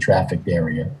heavily trafficked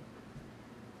area.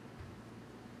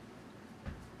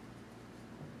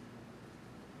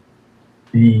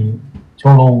 The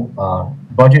total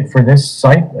budget for this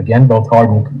site, again, both hard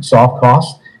and soft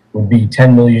costs, would be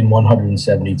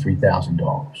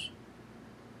 $10,173,000.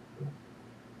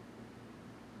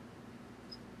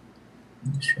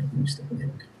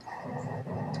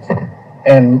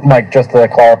 And Mike, just to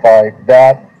clarify,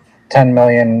 that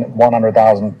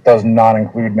 $10,100,000 does not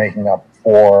include making up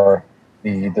for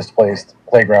the displaced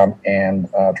playground and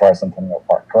Tricentennial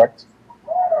Park, correct?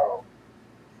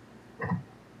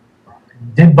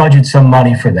 Did budget some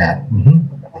money for that,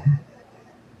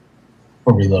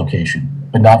 for relocation,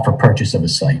 but not for purchase of a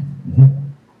site.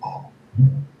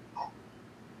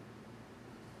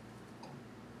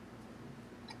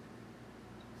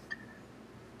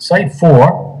 Site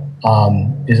 4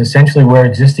 is essentially where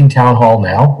existing town hall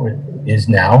is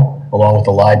now, along with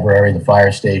the library, the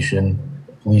fire station,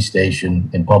 the police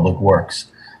station, and public works.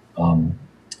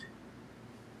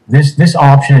 This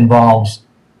option involves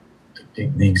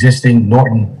the existing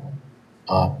Norton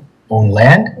owned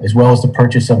land, as well as the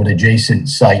purchase of an adjacent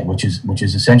site, which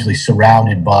is essentially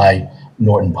surrounded by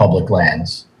Norton public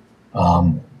lands.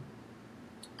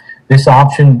 This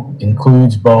option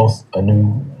includes both a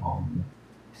new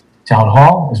town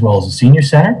hall as well as a senior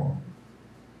center.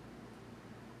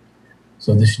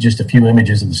 So this is just a few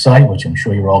images of the site, which I'm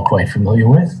sure you're all quite familiar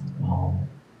with.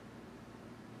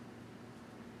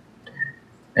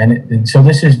 And so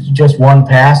this is just one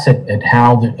pass at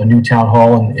how a new town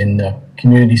hall in the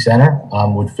community center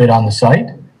would fit on the site.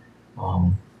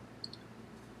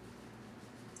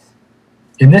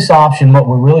 In this option, what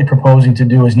we're really proposing to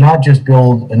do is not just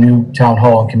build a new town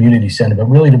hall and community center, but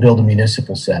really to build a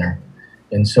municipal center.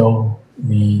 And so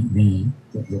the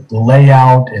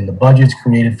layout and the budgets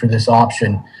created for this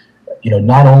option,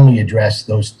 not only address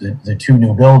the two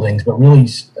new buildings, but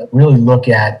really look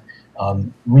at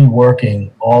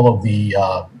reworking all of the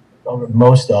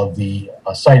most of the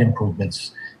site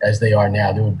improvements as they are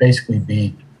now. There would basically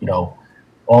be,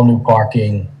 all new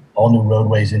parking, all new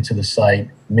roadways into the site,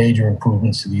 major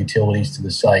improvements to the utilities to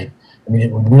the site. I mean,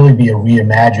 it would really be a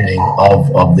reimagining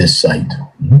of this site.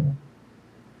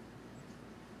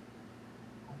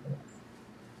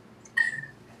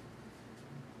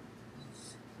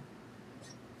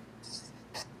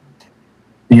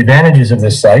 The advantages of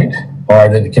this site are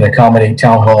that it can accommodate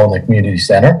town hall and the community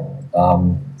center.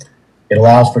 It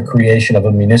allows for creation of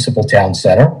a municipal town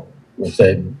center with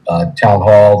the town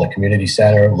hall, the community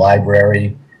center,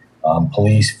 library,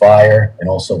 police, fire, and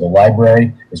also the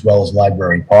library, as well as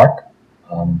Library Park.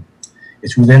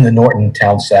 It's within the Norton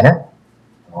Town Center.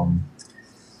 Some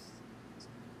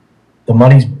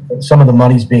of the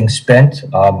monies being spent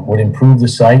would improve the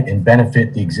site and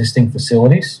benefit the existing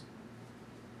facilities.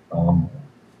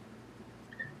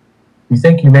 We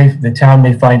think the town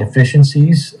may find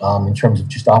efficiencies in terms of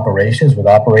just operations with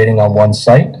operating on one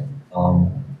site.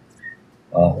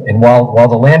 And while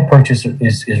the land purchase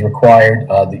is required,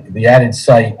 the added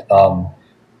site,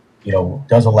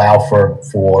 does allow for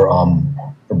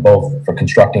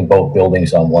constructing both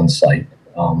buildings on one site.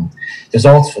 There's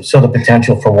also the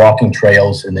potential for walking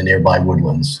trails in the nearby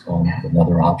woodlands,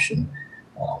 another option.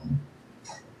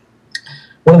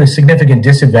 One of the significant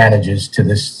disadvantages to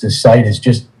this site is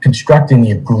just constructing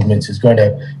the improvements it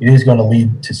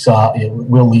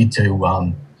will lead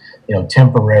to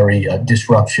temporary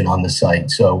disruption on the site.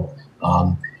 So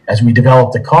as we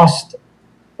develop the cost,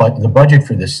 but the budget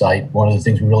for this site, one of the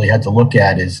things we really had to look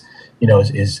at is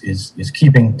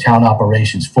keeping town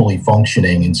operations fully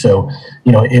functioning. And so,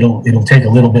 it'll take a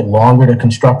little bit longer to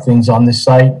construct things on this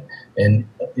site, and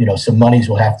some monies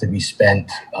will have to be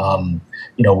spent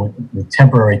with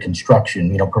temporary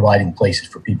construction, providing places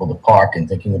for people to park and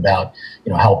thinking about,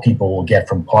 how people will get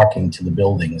from parking to the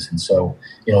buildings. And so,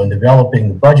 in developing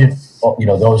the budget,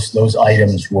 those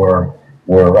items were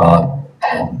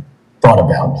thought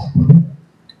about.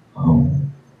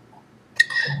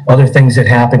 Other things that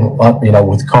happen,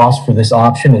 with cost for this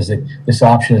option is that this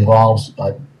option involves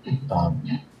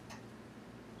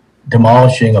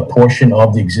demolishing a portion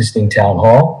of the existing town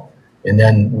hall. And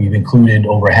then we've included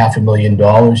over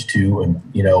 $500,000 to,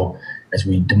 as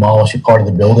we demolish a part of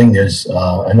the building, there's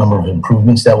a number of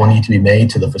improvements that will need to be made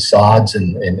to the facades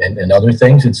and other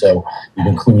things. And so we've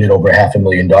included over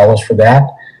 $500,000 for that.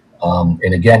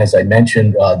 And again, as I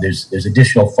mentioned, there's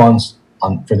additional funds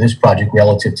for this project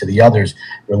relative to the others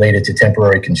related to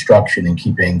temporary construction and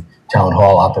keeping town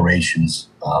hall operations,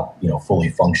 fully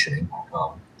functioning.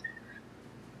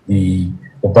 The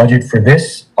budget for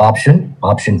this option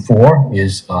 4,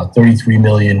 is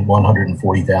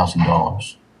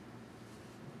 $33,140,000.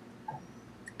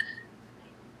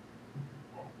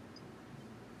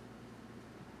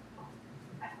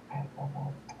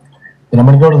 And I'm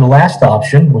going to go to the last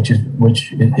option, which is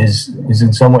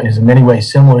in many ways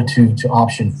similar to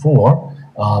option 4.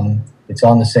 It's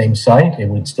on the same site. It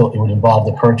would involve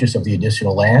the purchase of the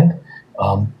additional land,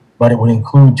 but it would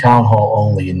include town hall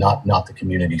only and not the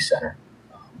community center.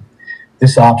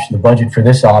 This option, the budget for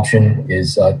this option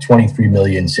is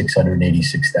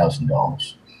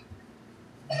 $23,686,000.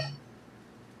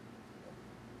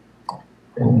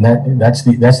 And that's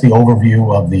the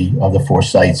overview of the 4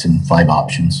 sites and 5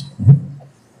 options.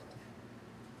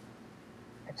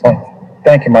 Excellent.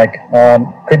 Thank you, Mike.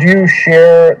 Could you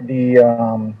share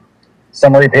the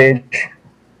summary page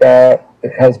that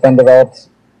has been developed?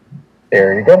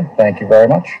 There you go. Thank you very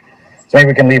much. So maybe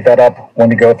we can leave that up when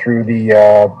we go through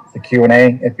the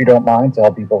Q&A, if you don't mind, to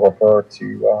help people refer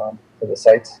to the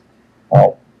sites.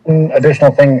 One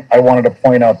additional thing I wanted to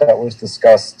point out that was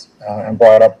discussed and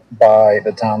brought up by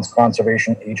the town's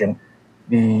conservation agent,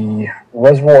 the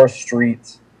Reservoir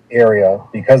Street area,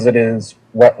 because it is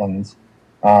wetlands,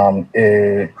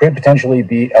 it could potentially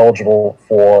be eligible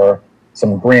for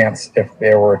some grants if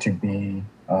there were to be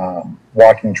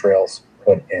walking trails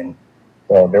put in.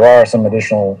 So there are some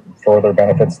additional further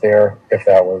benefits there if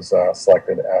that was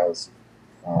selected as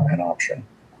an option.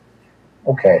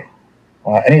 Okay.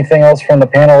 Anything else from the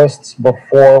panelists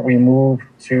before we move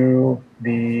to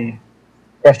the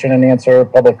question and answer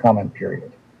public comment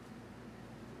period?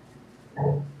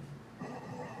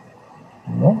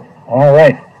 No? All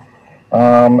right.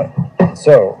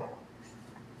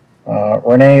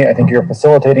 Renee, I think you're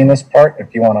facilitating this part.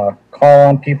 If you want to call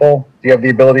on people, do you have the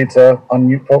ability to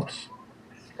unmute folks?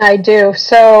 I do.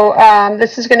 So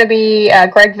this is going to be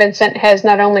Greg Vincent has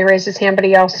not only raised his hand, but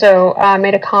he also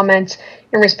made a comment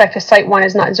in respect to Site 1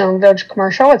 is not zoned village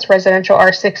commercial. It's residential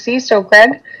R60. So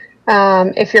Greg,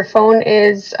 if your phone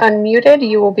is unmuted,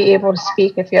 you will be able to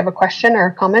speak if you have a question or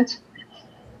a comment.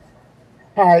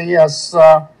 Yes.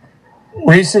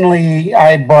 Recently,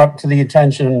 I brought to the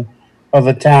attention of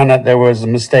the town that there was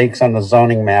mistakes on the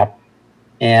zoning map,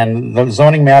 and the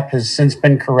zoning map has since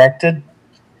been corrected.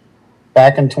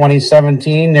 Back in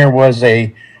 2017, there was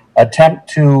a attempt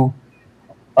to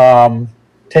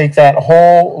take that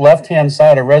whole left-hand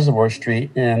side of Reservoir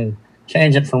Street and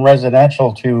change it from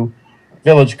residential to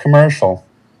village commercial.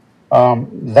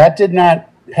 That did not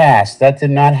pass. That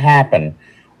did not happen.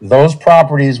 Those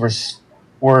properties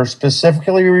were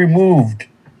specifically removed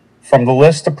from the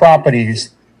list of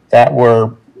properties that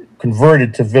were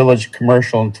converted to village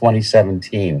commercial in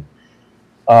 2017.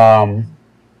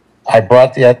 I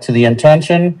brought that to the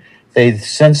attention. They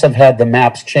since have had the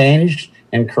maps changed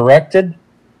and corrected,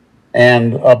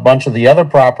 and a bunch of the other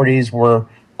properties were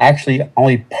actually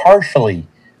only partially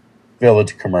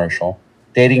village commercial,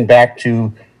 dating back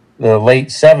to the late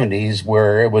 70s,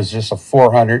 where it was just a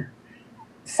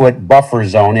 400-foot buffer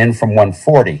zone in from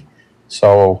 140.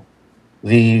 So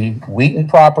the Wheaton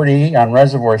property on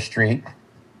Reservoir Street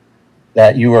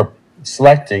that you are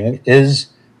selecting is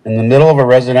in the middle of a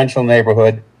residential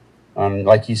neighborhood on,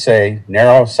 like you say,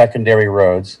 narrow secondary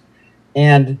roads,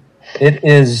 and it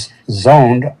is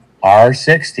zoned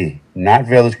R60, not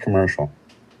village commercial.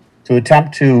 To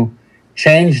attempt to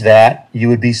change that, you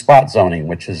would be spot zoning,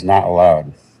 which is not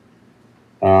allowed.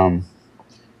 The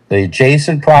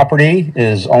adjacent property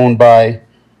is owned by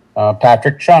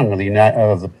Patrick Chung of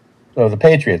the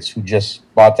Patriots, who just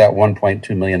bought that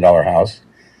 $1.2 million house.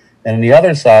 And the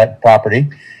other side property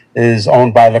is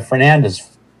owned by the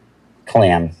Fernandez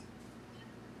clan.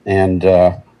 And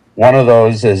one of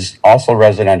those is also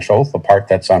residential, the part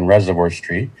that's on Reservoir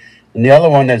Street. And the other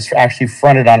one that's actually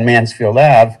fronted on Mansfield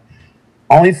Ave,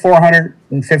 only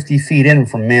 450 feet in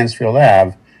from Mansfield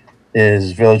Ave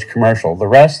is village commercial. The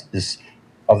rest is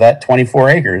of that 24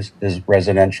 acres is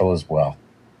residential as well.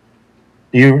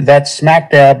 That's smack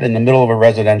dab in the middle of a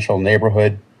residential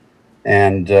neighborhood,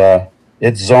 and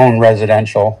it's zoned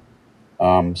residential.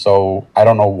 So I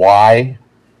don't know why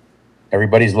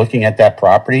everybody's looking at that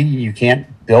property. You can't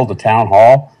build a town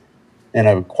hall in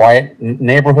a quiet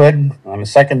neighborhood on the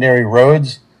secondary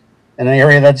roads in an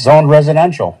area that's zoned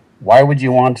residential. Why would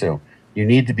you want to? You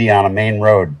need to be on a main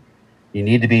road. You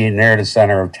need to be near the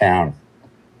center of town.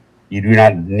 You do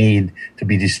not need to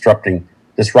be disrupting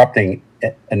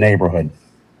a neighborhood.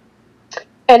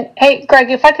 And hey,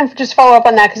 Greg, if I can just follow up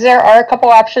on that, because there are a couple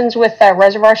options with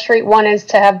Reservoir Street. One is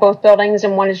to have both buildings,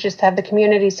 and one is just to have the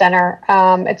community center.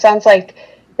 It sounds like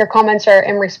your comments are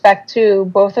in respect to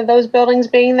both of those buildings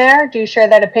being there. Do you share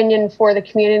that opinion for the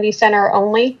community center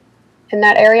only in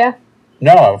that area?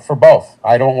 No, for both.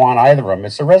 I don't want either of them.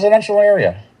 It's a residential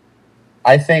area.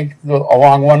 I think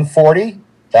along 140,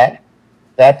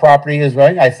 that property is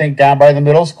right. I think down by the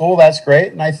middle school, that's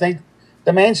great. And I think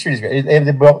the Main Street is great.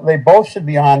 They both should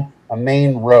be on a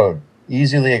main road,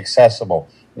 easily accessible,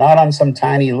 not on some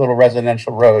tiny little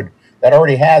residential road that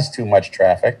already has too much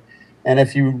traffic. And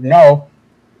if you know,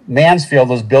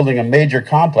 Mansfield is building a major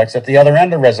complex at the other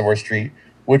end of Reservoir Street,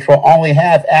 which will only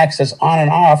have access on and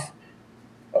off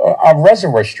of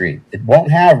Reservoir Street. It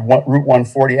won't have Route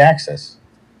 140 access.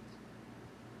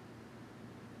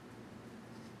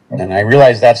 And I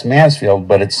realize that's Mansfield,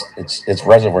 but it's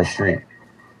Reservoir Street.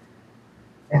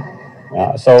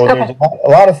 So there's a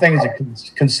lot of things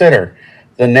to consider.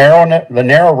 The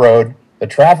narrow road, the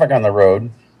traffic on the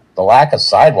road, the lack of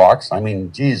sidewalks. I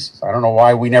mean, geez, I don't know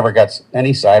why we never got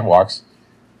any sidewalks.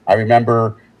 I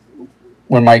remember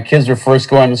when my kids were first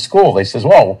going to school, they says,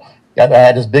 well, I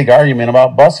had this big argument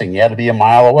about busing. You had to be a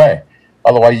mile away.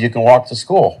 Otherwise, you can walk to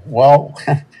school. Well,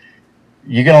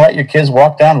 you going to let your kids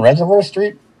walk down Reservoir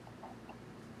Street?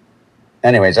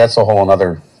 Anyways, that's a whole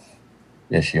other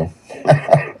issue.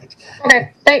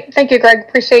 Okay, thank you, Greg.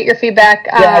 Appreciate your feedback.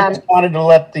 Yeah, I just wanted to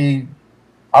let the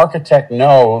architect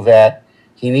know that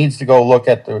he needs to go look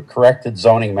at the corrected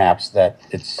zoning maps. That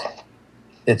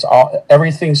it's all,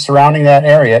 everything surrounding that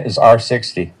area is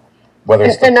R60. Whether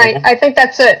it's I think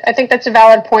that's a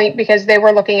valid point, because they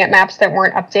were looking at maps that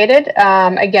weren't updated.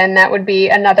 Again, that would be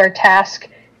another task.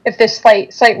 If this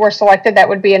site were selected, that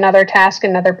would be another task,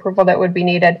 another approval that would be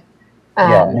needed.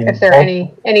 If there are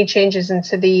any changes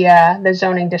into the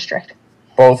zoning district.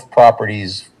 Both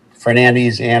properties,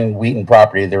 Fernandez and Wheaton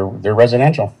property, they're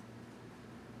residential.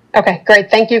 Okay,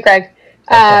 great. Thank you, Greg.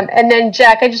 And then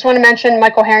Jack, I just want to mention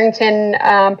Michael Harrington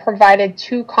provided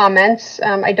 2 comments.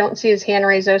 I don't see his hand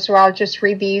raised though, so I'll just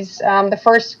read these. The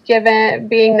first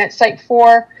being that Site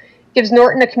 4 gives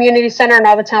Norton a community center and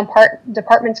all the town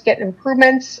departments get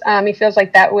improvements. He feels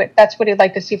like that's what he'd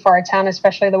like to see for our town,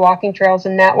 especially the walking trails.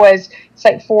 And that was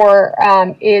Site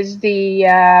 4 is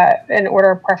in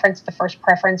order of preference, the first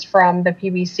preference from the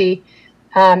PBC.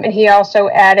 And he also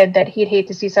added that he'd hate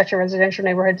to see such a residential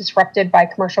neighborhood disrupted by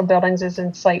commercial buildings as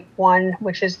in Site 1,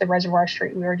 which is the Reservoir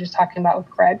Street we were just talking about with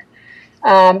Craig.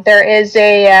 There is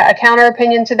a counter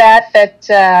opinion to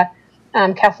that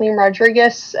Kathleen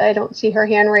Rodriguez, I don't see her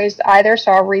hand raised either,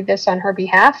 so I'll read this on her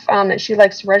behalf. That she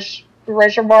likes the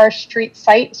Reservoir Street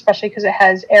site, especially because it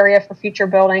has area for future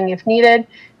building if needed.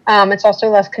 It's also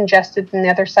less congested than the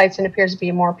other sites and appears to be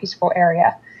a more peaceful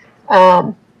area.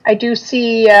 I do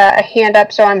see a hand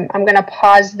up, so I'm going to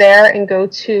pause there and go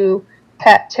to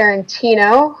Pat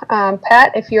Tarantino.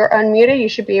 Pat, if you're unmuted, you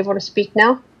should be able to speak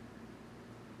now.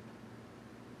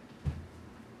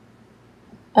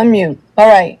 Unmute. All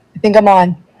right. I think I'm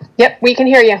on. Yep, we can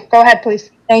hear you. Go ahead, please.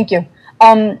 Thank you.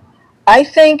 I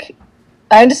think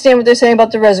I understand what they're saying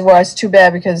about the reservoir. It's too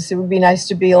bad because it would be nice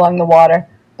to be along the water.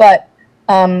 But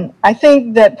I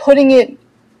think that putting it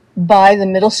by the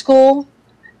middle school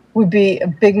would be a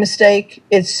big mistake.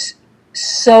 It's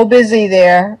so busy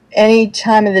there any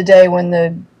time of the day when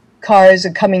the cars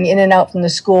are coming in and out from the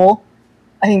school.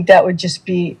 I think that would just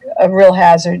be a real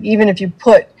hazard. Even if you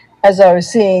put, as I was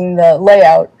seeing the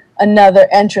layout, another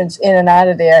entrance in and out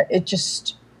of there,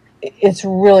 it's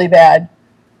really bad.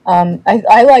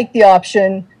 I like the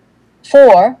option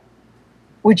 4,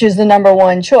 which is the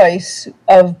 #1 choice,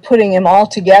 of putting them all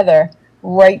together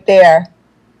right there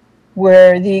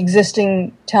where the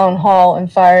existing town hall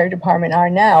and fire department are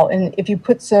now. And if you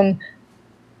put some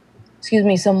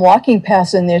walking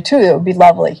paths in there too, it would be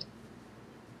lovely.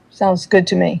 Sounds good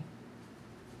to me.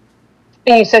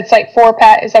 And you said Site 4,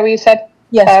 Pat, is that what you said?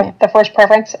 Yes, the first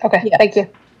preference? Okay, yes. Thank you.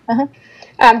 Uh-huh.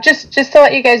 Just to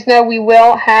let you guys know, we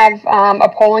will have a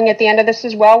polling at the end of this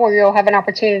as well, where you'll have an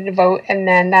opportunity to vote, and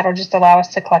then that'll just allow us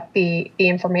to collect the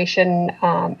information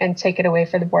and take it away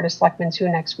for the Board of Selectmen to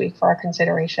next week for our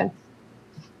consideration.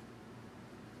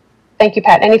 Thank you,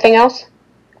 Pat. Anything else?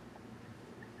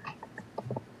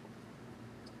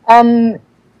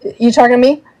 You talking to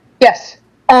me? Yes.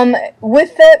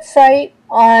 With that site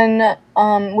on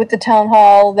with the town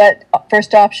hall, that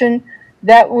first option,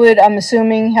 that would, I'm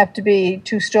assuming, have to be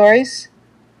 2 stories.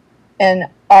 And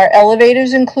are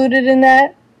elevators included in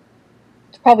that?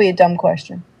 It's probably a dumb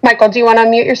question. Michael, do you want to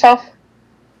unmute yourself?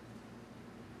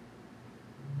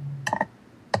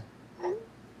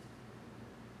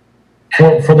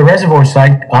 For the reservoir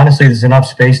site, honestly, there's enough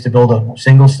space to build a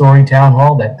single-story town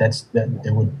hall that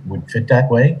would fit that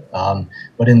way.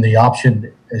 But in the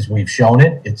option, as we've shown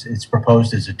it, it's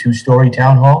proposed as a two-story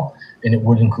town hall, and it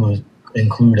would include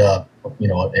a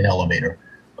an elevator,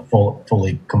 a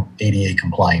fully ADA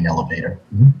compliant elevator.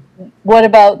 Mm-hmm. What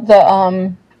about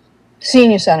the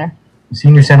senior center? The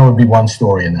senior center would be one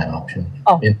story in that option.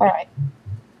 Oh, all right.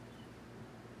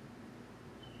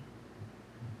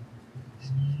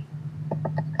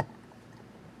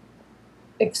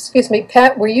 Excuse me,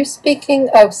 Pat, were you speaking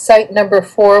of site number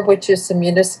 4, which is the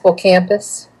municipal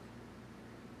campus?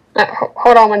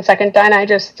 Hold on one second, Dinah. I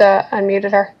just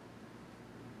unmuted her.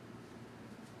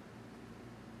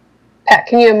 Pat,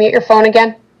 can you unmute your phone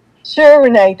again? Sure,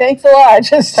 Renee. Thanks a lot.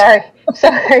 Just Sorry.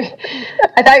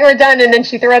 I thought you were done, and then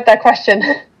she threw out that question.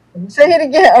 say it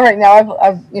again. All right, now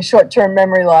I've short-term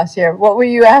memory loss here. What were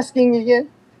you asking again?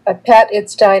 Pat,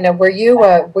 it's Dinah. Were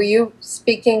you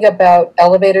speaking about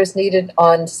elevators needed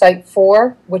on site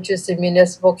 4, which is the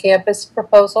municipal campus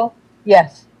proposal?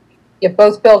 Yes. Yeah,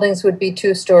 both buildings would be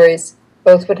 2 stories.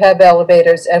 Both would have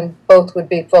elevators, and both would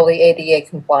be fully ADA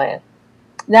compliant.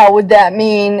 Now, would that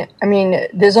mean? I mean,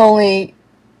 there's only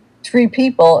 3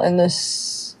 people in the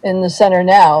center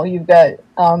now. You've got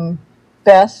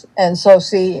Beth and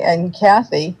Sophie and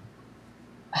Kathy.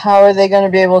 How are they going to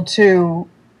be able to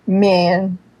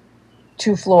man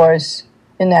 2 floors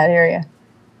in that area?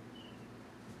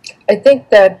 I think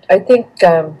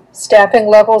staffing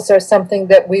levels are something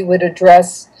that we would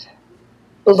address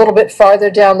a little bit farther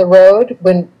down the road,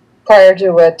 prior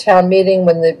to a town meeting,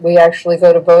 when we actually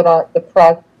go to vote on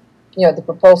the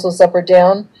proposals up or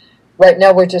down. Right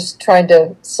now, we're just trying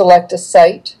to select a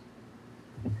site.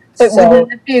 But so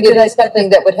it is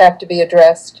something that would have to be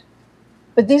addressed.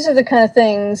 But these are the kind of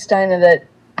things, Dinah, that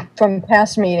from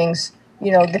past meetings,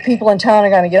 the people in town are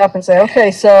going to get up and say,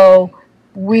 okay, so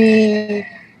we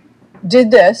did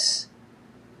this,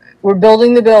 we're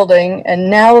building the building, and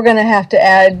now we're going to have to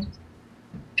add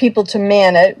people to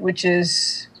man it, which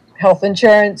is health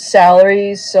insurance,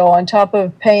 salaries. So on top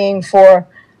of paying for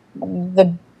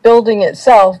the building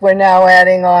itself, we're now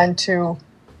adding on to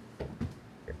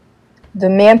the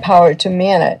manpower to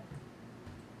man it.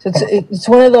 So it's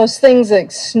one of those things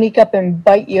that sneak up and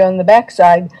bite you on the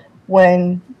backside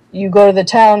when you go to the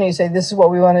town and you say, this is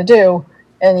what we want to do,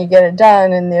 and you get it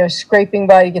done, and they're scraping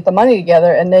by to get the money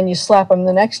together, and then you slap them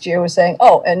the next year with saying,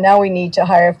 oh, and now we need to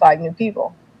hire 5 new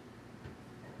people.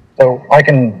 So I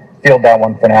can field that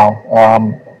one for now.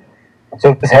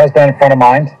 So this has been front of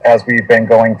mind as we've been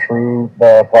going through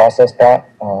the process, Pat,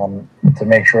 to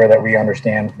make sure that we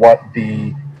understand what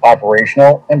the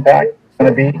operational impact is going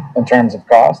to be in terms of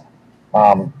cost.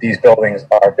 These buildings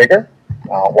are bigger.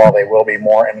 While they will be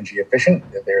more energy efficient,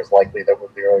 there's likely that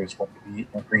there is going to be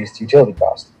increased utility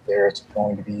costs. There's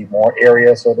going to be more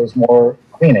area, so there's more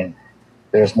cleaning.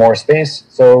 There's more space,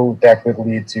 so that could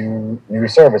lead to new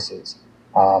services.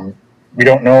 We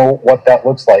don't know what that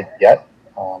looks like yet.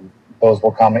 Those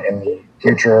will come in the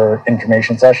future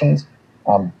information sessions.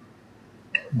 I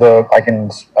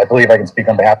believe I can speak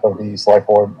on behalf of the select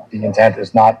board. The intent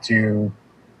is not to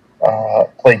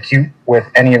play cute with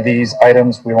any of these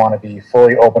items. We want to be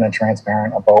fully open and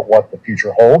transparent about what the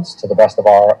future holds to the best of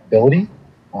our ability.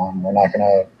 We're not going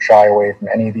to shy away from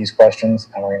any of these questions,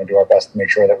 and we're going to do our best to make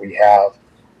sure that we have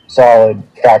solid,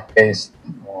 fact-based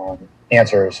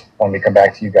answers when we come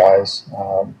back to you guys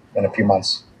in a few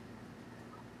months.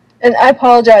 And I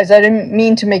apologize. I didn't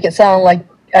mean to make it sound like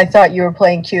I thought you were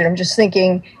playing cute. I'm just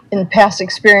thinking in past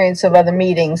experience of other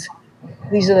meetings,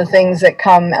 these are the things that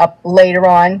come up later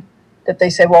on that they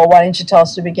say, well, why didn't you tell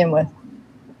us to begin with?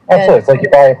 Absolutely. It's like you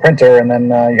buy a printer and then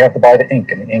you have to buy the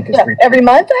ink, and the ink is free. Every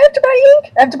month I have to buy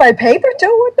ink? I have to buy paper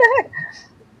too? What the heck?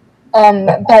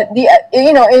 But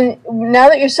now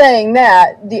that you're saying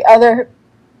that, the other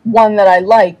one that I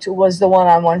liked was the one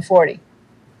on 140.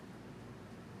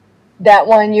 That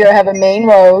one, you have a main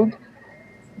road.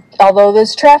 Although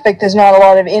there's traffic, there's not a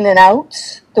lot of in and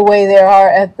outs the way there are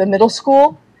at the middle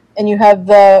school, and you have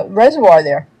the reservoir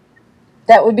there.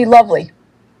 That would be lovely.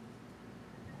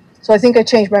 So I think I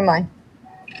changed my mind.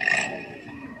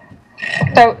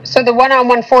 So the one on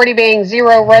 140 being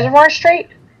 0 Reservoir Street?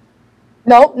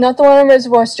 No, not the one on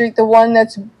Reservoir Street. The one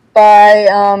that's by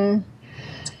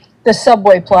the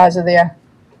subway plaza there.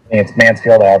 It's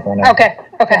Mansfield Avenue. Okay.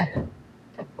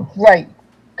 Right,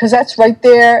 because that's right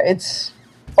there. It's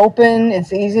open.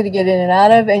 It's easy to get in and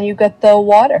out of, and you've got the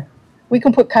water. We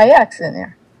can put kayaks in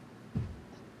there.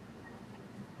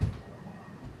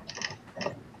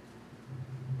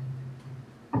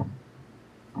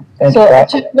 So I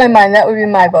changed my mind. That would be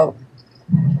my vote.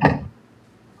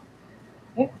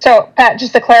 So Pat,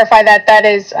 just to clarify that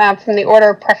is from the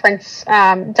order of preference.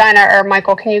 Dinah or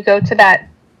Michael, can you go to that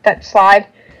slide?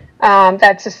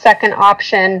 That's a second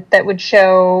option that would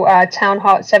show Town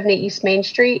Hall at 70 East Main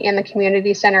Street and the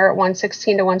Community Center at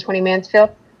 116 to 120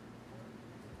 Mansfield.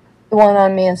 The one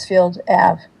on Mansfield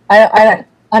Ave.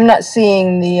 I'm not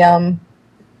seeing the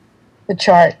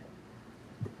chart.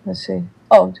 Let's see.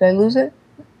 Oh, did I lose it?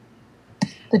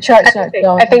 The chart's not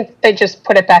showing. I think they just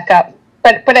put it back up.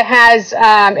 But it has,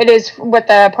 it is what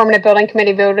the Permanent Building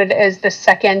Committee voted as the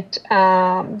second,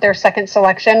 their second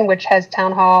selection, which has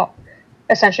Town Hall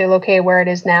essentially located where it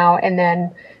is now, and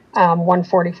then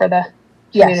 140 for the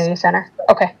Community Center.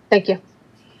 Okay, thank you.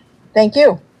 Thank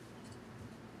you.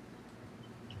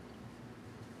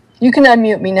 You can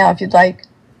unmute me now if you'd like.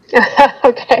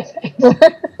 Okay,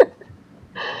 thanks.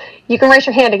 You can raise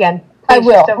your hand again. Please, I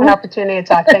will. Just have an opportunity to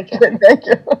talk. Thank you. Thank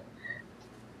you.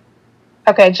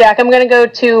 Okay, Jack, I'm going to go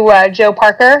to Joe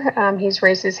Parker. He's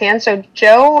raised his hand. So,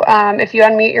 Joe, if you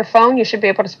unmute your phone, you should be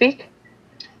able to speak.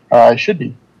 I should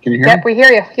be. Can you hear me? Yep, we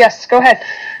hear you. Yes, go ahead.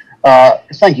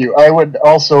 Thank you. I would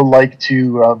also like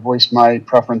to voice my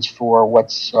preference for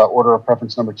what's order of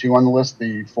preference number 2 on the list,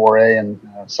 the 4A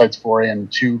and sites 4A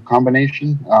and 2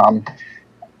 combination.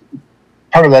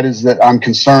 Part of that is that I'm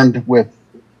concerned with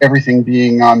everything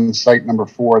being on site number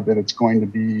 4, that it's going to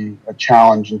be a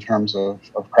challenge in terms of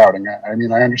crowding. I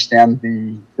mean, I understand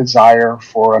the desire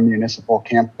for a municipal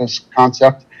campus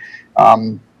concept,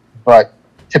 but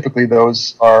typically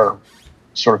those are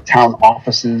sort of town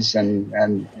offices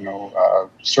and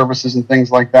services and things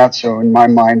like that. So in my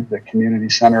mind, the community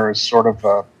center is sort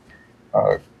of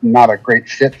not a great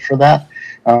fit for that.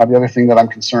 The other thing that I'm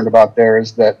concerned about there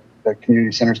is that the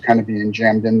community center is kind of being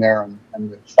jammed in there,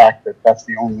 and the fact that that's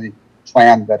the only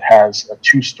plan that has a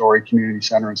 2-story community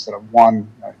center instead of 1,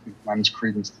 I think lends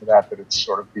credence to that it's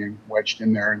sort of being wedged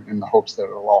in there in the hopes that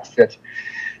it'll all fit.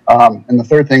 And the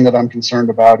third thing that I'm concerned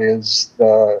about is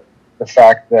the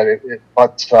fact that it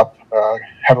butts up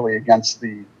heavily against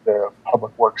the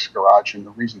public works garage, and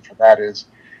the reason for that is,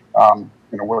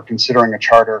 we're considering a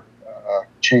charter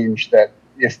change that,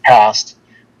 if passed,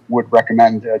 would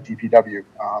recommend DPW,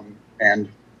 and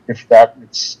if that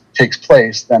takes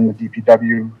place, then the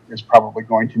DPW is probably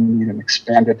going to need an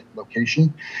expanded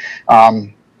location,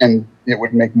 and it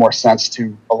would make more sense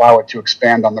to allow it to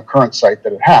expand on the current site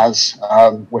that it has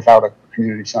without a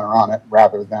community center on it,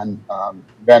 rather than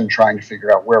trying to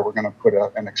figure out where we're going to put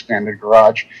an expanded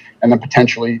garage, and then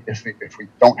potentially, if we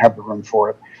don't have the room for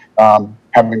it,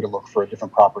 having to look for a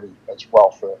different property as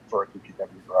well for a DPW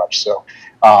garage. So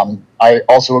I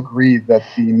also agree that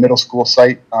the middle school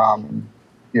site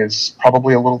is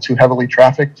probably a little too heavily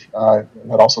trafficked.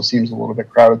 That also seems a little bit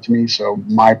crowded to me. So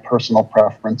my personal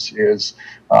preference is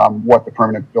what the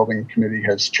Permanent Building Committee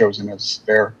has chosen as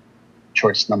their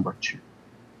choice number 2.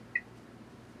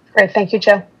 Great, thank you,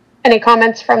 Joe. Any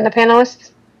comments from the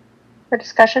panelists for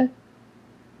discussion?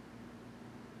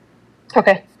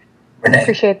 Okay. Renee.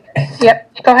 Appreciate it.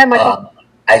 Yep, go ahead, Michael.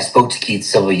 I spoke to Keith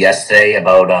Silva yesterday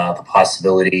about the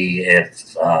possibility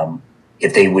if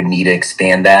they would need to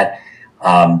expand that.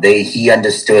 He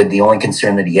understood the only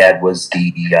concern that he had was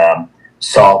the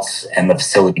salts and the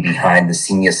facility behind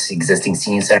the existing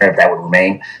senior center, if that would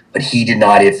remain. But he did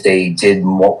not, if they did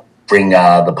bring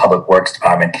the public works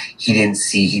department,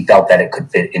 he felt that it could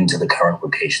fit into the current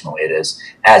location the way it is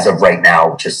as of right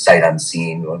now, just sight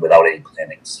unseen without any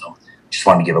planning. So just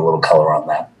wanted to give a little color on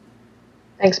that.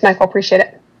 Thanks, Michael. Appreciate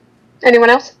it. Anyone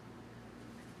else?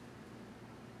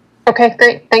 Okay,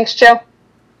 great. Thanks, Joe.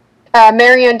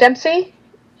 Marianne Dempsey,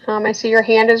 I see your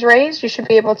hand is raised. You should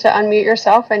be able to unmute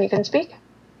yourself and you can speak.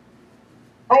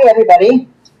 Hi, everybody.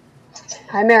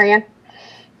 Hi, Marianne.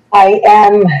 I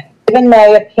am giving my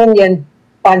opinion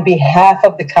on behalf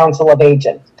of the Council of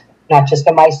Agents, not just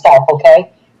for myself,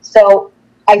 okay? So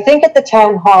I think at the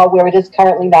town hall where it is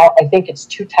currently now, I think it's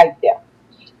too tight there.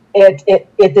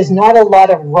 There's not a lot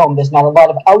of room. There's not a lot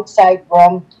of outside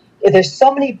room. There's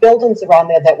so many buildings around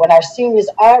there that when our seniors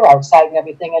are outside and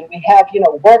everything, and we have,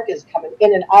 workers coming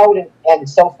in and out and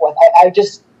so forth,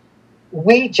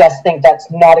 we just think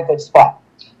that's not a good spot.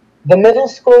 The middle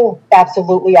school,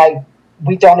 absolutely,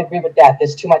 we don't agree with that.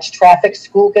 There's too much traffic.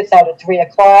 School gets out at 3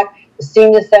 o'clock. The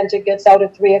senior center gets out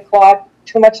at 3 o'clock.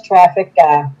 Too much traffic.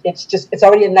 It's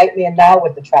already a nightmare now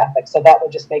with the traffic, so that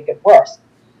would just make it worse.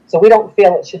 So we don't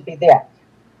feel it should be there.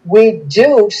 We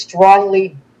do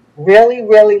strongly, really,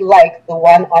 really like the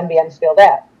one on Mansfield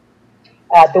Ave.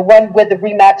 The one where the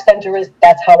Remax Center is,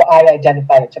 that's how I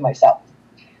identify it to myself.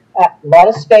 A lot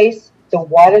of space, the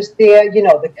water's there,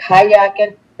 the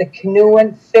kayaking, the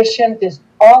canoeing, fishing, there's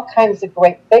all kinds of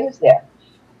great things there.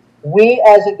 We,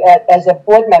 as a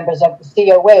board members of the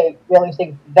COA, really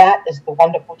think that is the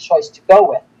wonderful choice to go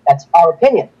with. That's our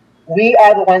opinion. We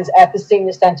are the ones at the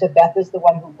senior center. Beth is the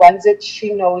one who runs it.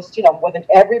 She knows, more than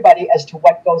everybody as to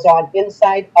what goes on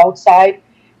inside, outside,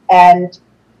 and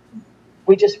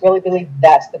we just really believe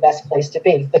that's the best place to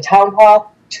be. The town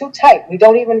hall, too tight. We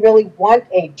don't even really want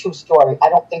a 2-story. I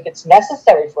don't think it's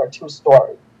necessary for a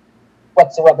 2-story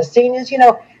whatsoever. Seniors,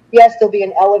 yes, there'll be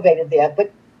an elevator there,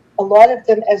 but a lot of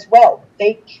them as well,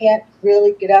 they can't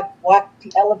really get up, walk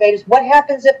the elevators. What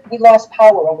happens if we lost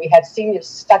power and we had seniors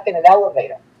stuck in an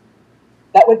elevator?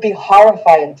 That would be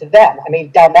horrifying to them. I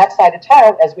mean, down that side of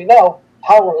town, as we know,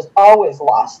 power is always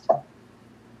lost.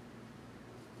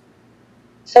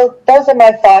 So those are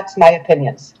my thoughts, my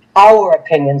opinions. Our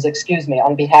opinions, excuse me,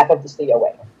 on behalf of the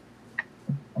COA.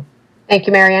 Thank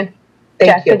you, Marianne.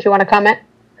 Thank you. Did you want to comment?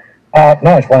 No,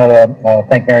 I just wanted to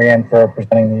thank Marianne for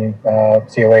presenting the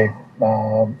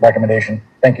COA recommendation.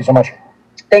 Thank you so much.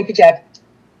 Thank you, Jack.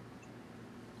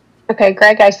 Okay,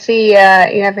 Greg, I see you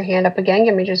have your hand up again.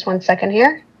 Give me just 1 second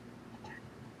here.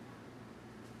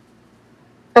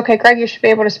 Okay, Greg, you should be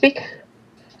able to speak.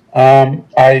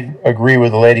 I agree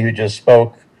with the lady who just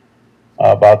spoke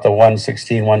about the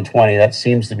 116, 120. That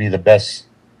seems to be the best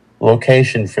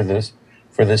location for this,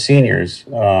 for the seniors.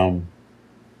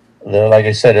 Like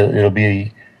I said,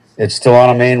 it's still on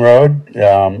a main road.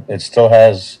 It still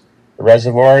has the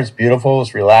reservoir. It's beautiful.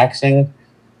 It's relaxing.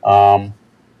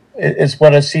 It's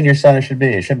what a senior center should be.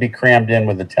 It should be crammed in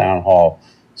with the town hall.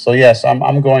 So yes,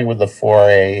 I'm going with the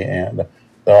 4A and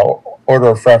the order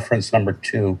of reference number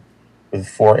 2 with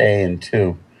 4A and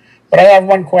 2. But I have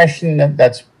one question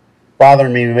that's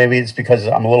bothering me. Maybe it's because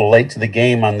I'm a little late to the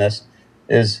game on this.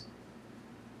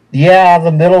 Yeah,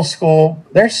 the middle school,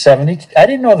 there's 70. I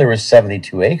didn't know there was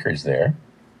 72 acres there.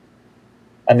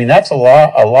 I mean, that's a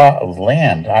lot of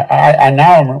land.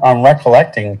 I'm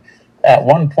recollecting at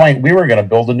one point we were going to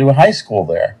build a new high school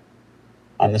there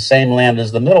on the same land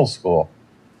as the middle school.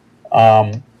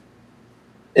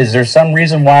 Is there some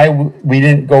reason why we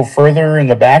didn't go further in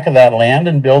the back of that land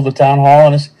and build a town hall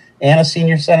and a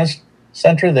senior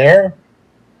center there?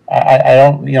 I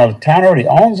don't, the town already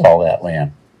owns all that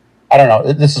land. I don't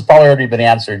know. This has probably already been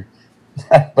answered,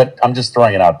 but I'm just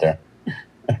throwing it out there.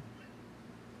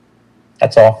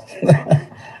 That's all.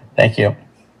 Thank you.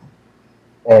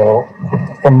 So,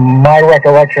 from my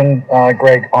recollection,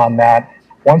 Greg, on that,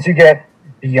 once you get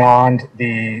beyond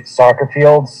the soccer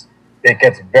fields, it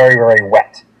gets very, very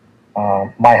wet.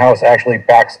 My house actually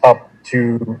backs up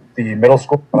to the middle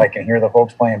school. I can hear the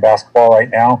folks playing basketball right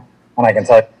now, and I can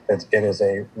tell you it is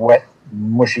a wet,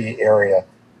 mushy area.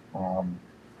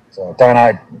 So Diana,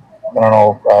 I don't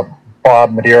know,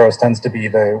 Bob Medeiros tends to be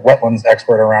the wetlands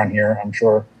expert around here, I'm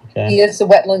sure. Okay. He is the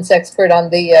wetlands expert on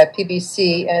the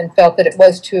PBC and felt that it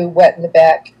was too wet in the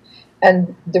back.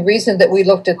 And the reason that we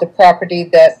looked at the property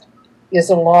that is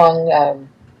along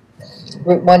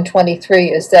Route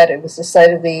 123 is that it was the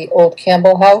site of the old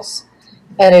Campbell House,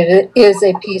 and it is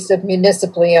a piece of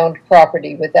municipally owned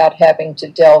property without having to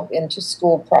delve into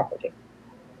school property.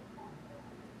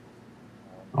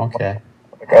 Okay.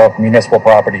 Of municipal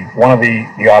property. One of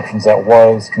the options that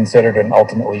was considered and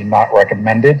ultimately not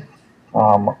recommended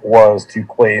was to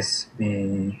place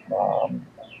the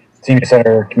senior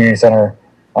center, community center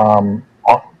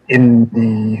in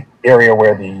the area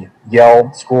where the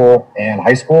Yale School and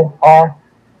high school are.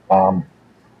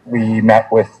 We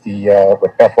met with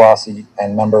with Beth Rossi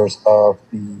and members of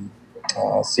the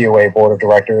COA board of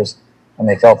directors, and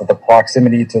they felt that the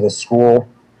proximity to the school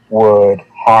would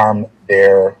harm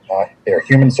their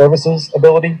human services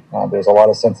ability. There's a lot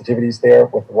of sensitivities there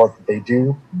with the work that they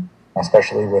do,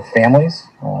 especially with families.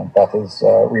 Beth has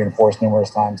reinforced numerous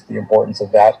times the importance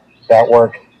of that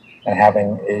work, and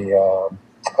having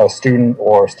a student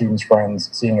or student's friends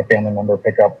seeing a family member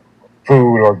pick up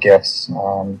food or gifts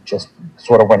just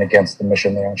sort of went against the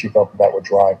mission there, and she felt that would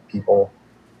drive people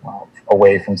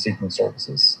away from seeking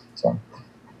services. So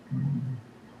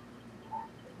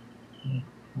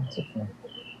that's it for me.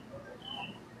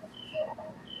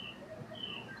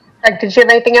 Greg, did you have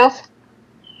anything else?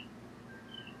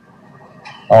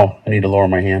 Oh, I need to lower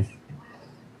my hand.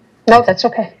 No, that's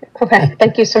okay. Okay,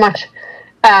 thank you so much.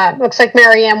 Looks like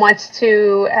Marianne wants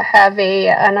to have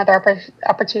another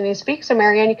opportunity to speak. So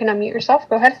Marianne, you can unmute yourself.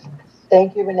 Go ahead.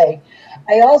 Thank you, Renee.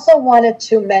 I also wanted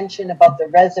to mention about the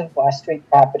Reservoir Street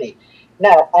property.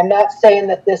 Now, I'm not saying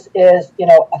that this is,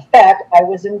 a fact. I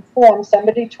was informed,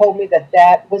 somebody told me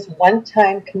that was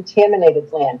one-time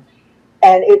contaminated land,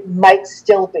 and it might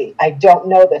still be. I don't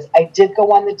know this. I did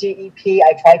go on the DEP.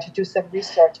 I tried to do some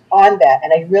research on that,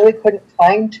 and I really couldn't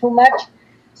find too much.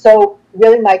 So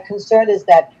really my concern is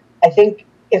that I think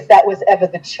if that was ever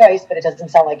the choice, but it doesn't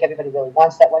sound like everybody really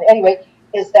wants that one anyway,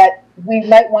 is that we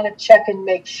might want to check and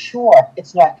make sure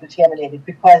it's not contaminated,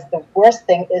 because the worst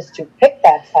thing is to pick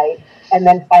that site and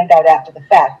then find out after the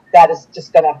fact. That is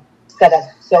just going to set us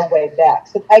so way back.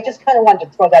 So I just kind of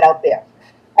wanted to throw that out there.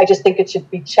 I just think it should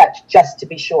be checked just to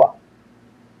be sure.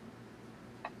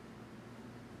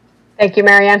 Thank you,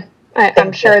 Marianne.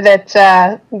 I'm sure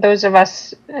that those of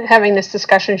us having this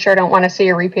discussion sure don't want to see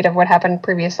a repeat of what happened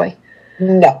previously.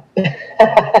 No.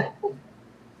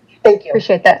 Thank you.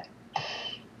 Appreciate that.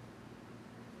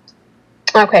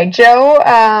 Okay,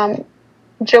 Joe,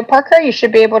 Joe Parker, you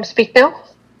should be able to speak now.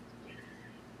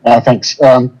 Thanks.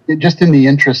 Just in the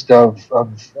interest of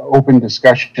open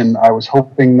discussion, I was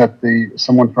hoping that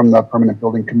someone from the Permanent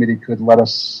Building Committee could let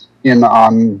us in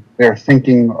on their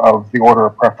thinking of the order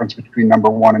of preference between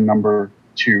number 1 and number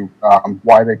 2,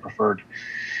 why they preferred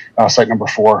site number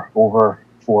 4 over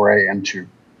 4A and 2.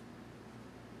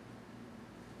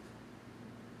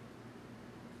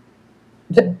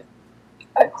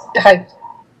 Hi,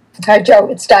 Joe.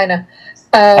 It's Dinah.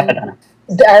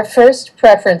 Our first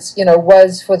preference,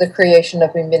 was for the creation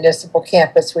of a municipal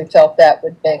campus. We felt that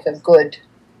would make a good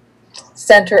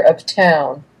center of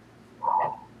town.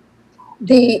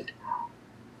 The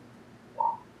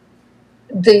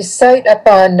site up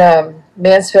on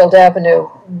Mansfield Avenue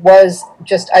was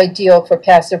just ideal for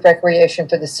passive recreation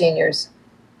for the seniors,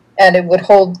 and it would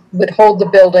hold the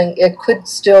building. It could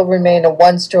still remain a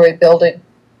 1-story building,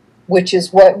 which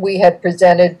is what we had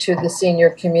presented to the senior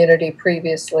community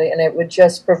previously, and it would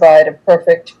just provide a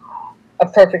perfect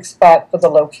spot for the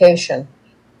location.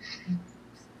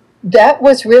 That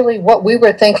was really what we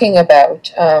were thinking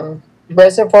about.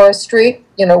 Reservoir Street,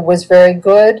 was very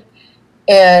good,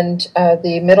 and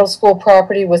the middle school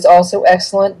property was also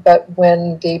excellent, but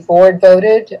when the board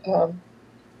voted,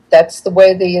 that's the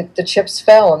way the chips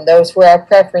fell, and those were our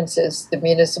preferences: the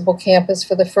municipal campus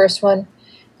for the first one,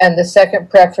 and the second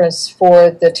preference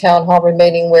for the town hall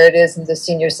remaining where it is, and the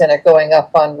senior center going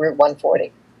up on Route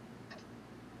 140.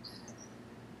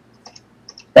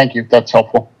 Thank you. That's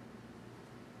helpful.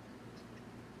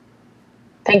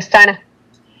 Thanks, Dinah.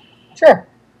 Sure.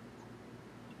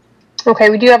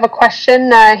 Okay, we do have a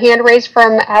question, hand raised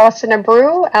from Allison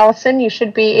Abreu. Allison, you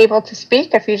should be able to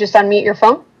speak if you just unmute your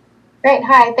phone. Great,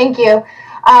 hi, thank you.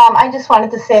 I just wanted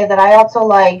to say that I also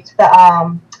liked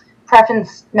the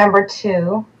preference number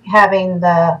 2, having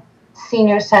the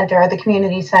senior center or the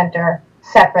community center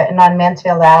separate and on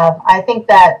Mansfield Ave. I think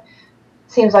that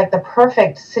seems like the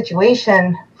perfect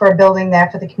situation for a building there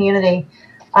for the community.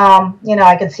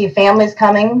 I could see families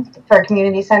coming for a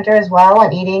community center as well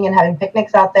and eating and having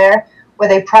picnics out there, where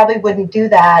they probably wouldn't do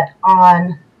that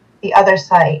on the other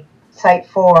site, site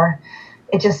 4.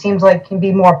 It just seems like it can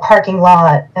be more parking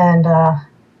lot and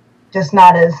just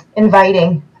not as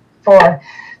inviting for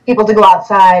people to go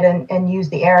outside and use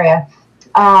the area.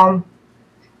 That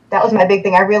was my big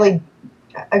thing. I really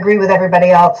agree with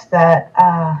everybody else that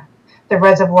the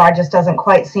reservoir just doesn't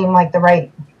quite seem like the right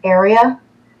area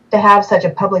to have such a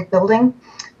public building.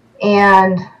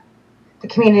 And the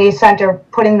community center,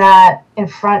 putting that in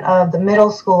front of the middle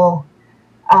school,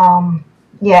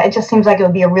 it just seems like it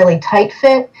would be a really tight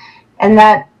fit. And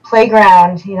that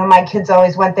playground, my kids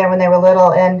always went there when they were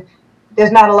little, and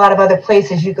there's not a lot of other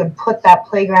places you could put that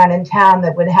playground in town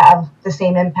that would have the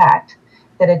same impact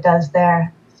that it does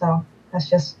there. So that's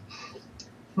just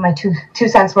my two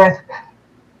cents worth.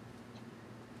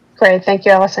 Great, thank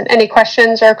you, Allison. Any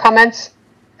questions or comments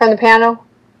from the panel?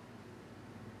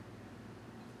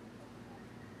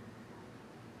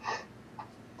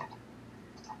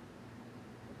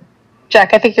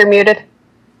 Jack, I think you're muted.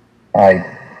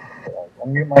 I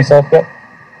unmute myself yet?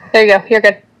 There you go, you're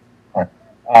good.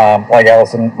 Like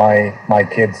Allison, my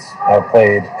kids have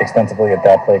played extensively at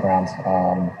that playground.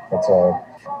 It's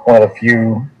one of the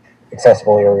few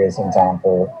accessible areas in town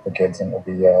for kids, and it'll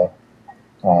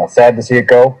be sad to see it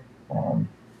go.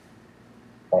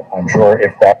 But I'm sure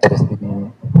if that was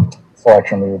the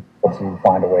selection, we would be able to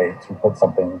find a way to put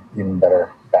something even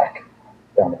better back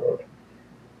down the road.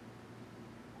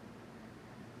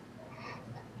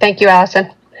 Thank you,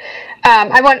 Allison.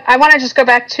 I want to just go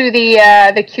back to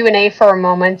the Q&A for a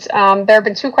moment. There have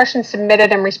been 2 questions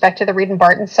submitted in respect to the Reed and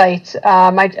Barton site.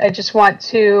 I just want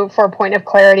to, for a point of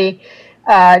clarity,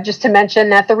 just to mention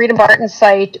that the Reed and Barton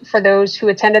site, for those who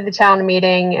attended the town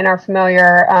meeting and are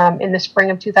familiar, in the spring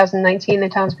of 2019, the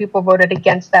townspeople voted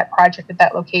against that project at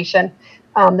that location.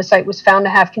 The site was found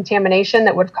to have contamination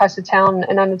that would cost the town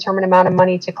an undetermined amount of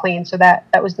money to clean, so that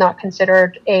was not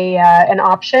considered an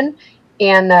option.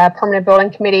 And the Permanent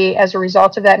Building Committee, as a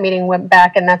result of that meeting, went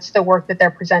back, and that's the work that they're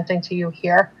presenting to you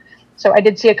here. So I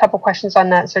did see a couple questions on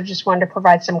that, so just wanted to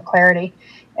provide some clarity.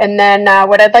 And then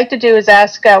what I'd like to do is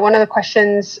ask, one of the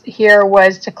questions here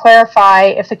was to clarify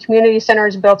if the community center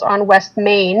is built on West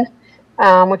Main,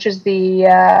 which is the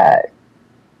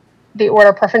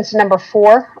order preference number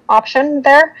 4 option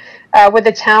there. Would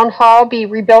the town hall be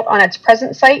rebuilt on its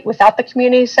present site without the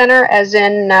community center, as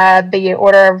in the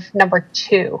order of number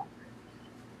 2?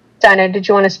 Dinah, did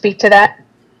you want to speak to that?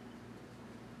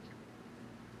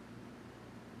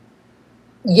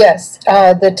 Yes,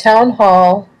 the town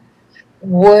hall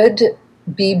would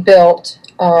be built,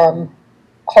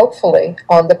 hopefully,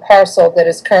 on the parcel that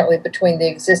is currently between the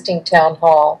existing town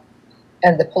hall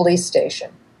and the police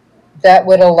station. That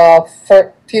would allow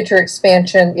for future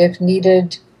expansion if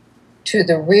needed to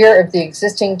the rear of the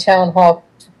existing town hall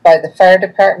by the fire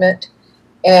department,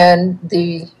 and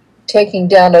the taking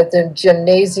down of the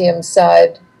gymnasium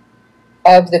side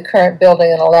of the current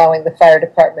building and allowing the fire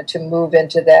department to move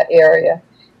into that area.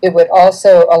 It would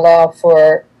also allow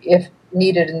for, if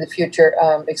needed in the future,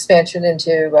 expansion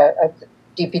into a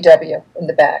DPW in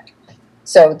the back.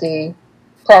 So the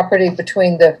property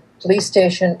between the police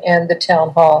station and the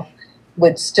town hall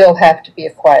would still have to be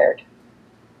acquired.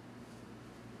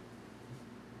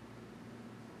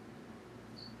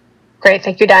 Great,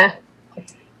 thank you, Dinah.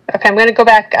 Okay, I'm going to go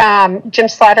back. Jim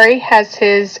Slattery has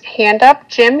his hand up.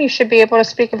 Jim, you should be able to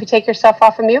speak if you take yourself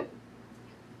off of mute.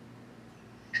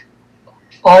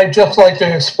 I'd just like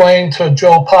to explain to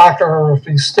Joe Parker, if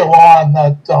he's still on,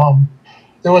 that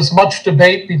there was much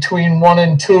debate between 1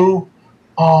 and 2.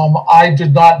 I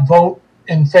did not vote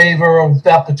in favor of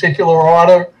that particular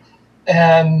order,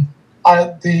 and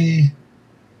the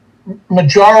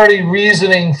majority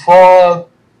reasoning for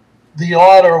the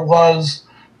order was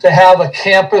to have a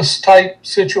campus type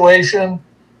situation,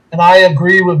 and I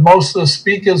agree with most of the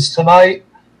speakers tonight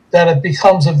that it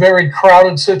becomes a very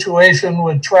crowded situation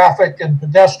with traffic and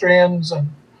pedestrians, and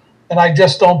I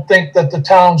just don't think that the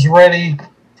town's ready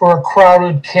for a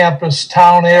crowded campus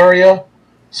town area.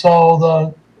 So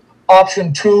the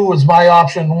option 2 was my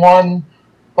option 1,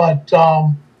 but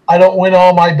I don't win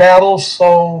all my battles,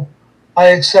 so I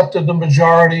accepted the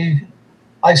majority.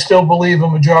 I still believe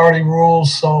in majority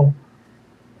rules, so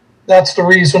that's the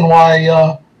reason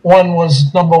why 1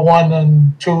 was number 1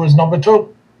 and 2 is number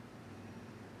 2.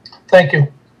 Thank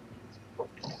you.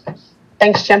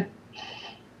 Thanks, Jim.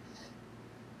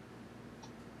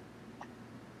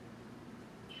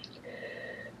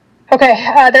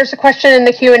 Okay, there's a question in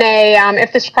the Q&A.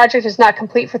 If this project is not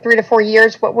complete for 3 to 4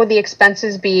 years, what will the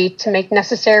expenses be to make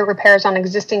necessary repairs on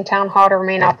existing town hall to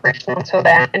remain operational until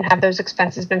then, and have those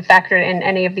expenses been factored in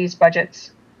any of these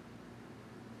budgets?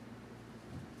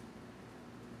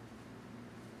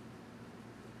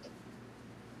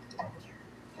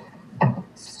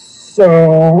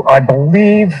 So I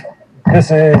believe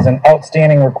this is an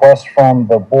outstanding request from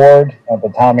the board. The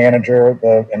town manager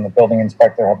and the building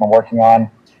inspector have been working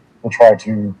on. We'll try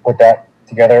to put that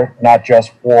together, not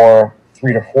just for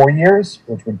 3 to 4 years,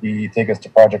 which would be take us to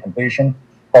project completion,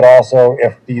 but also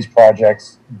if these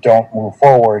projects don't move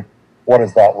forward, what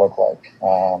does that look like?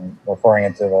 Referring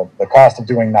into the cost of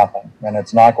doing nothing, and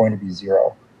it's not going to be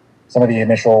zero. Some of the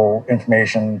initial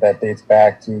information that dates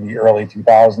back to the early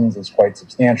 2000s is quite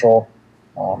substantial.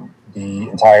 The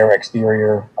entire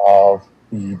exterior of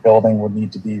the building would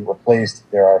need to be replaced.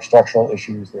 There are structural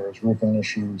issues, there is roofing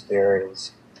issues, there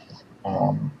is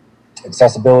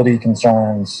accessibility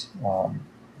concerns.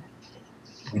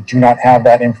 We do not have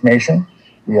that information.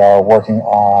 We are working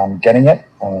on getting it.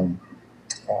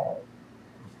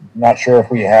 Not sure if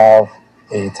we have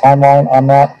a timeline on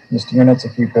that. Mr. Units,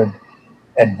 if you could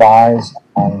advise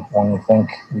on when you think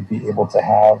we'd be able to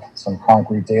have some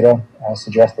concrete data as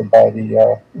suggested by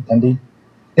the attendee?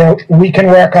 Yeah, we can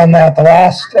work on that. The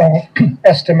last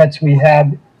estimates we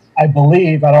had, I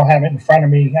believe, I don't have it in front of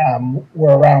me,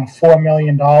 were around $4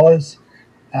 million.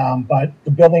 But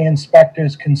the building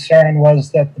inspector's concern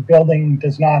was that the building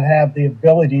does not have the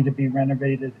ability to be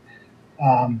renovated.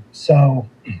 So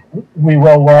we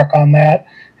will work on that.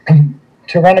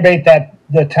 To renovate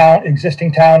the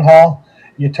existing town hall,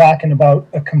 you're talking about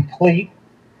a complete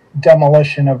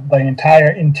demolition of the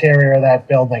entire interior of that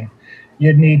building.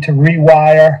 You'd need to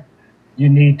rewire. You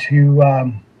need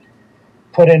to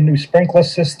put in new sprinkler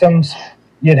systems.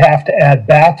 You'd have to add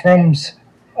bathrooms.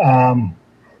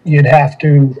 You'd have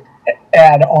to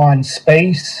add on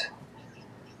space.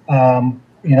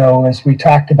 As we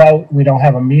talked about, we don't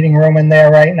have a meeting room in there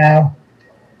right now.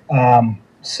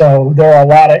 So there are a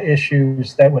lot of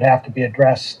issues that would have to be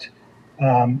addressed.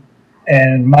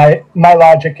 And my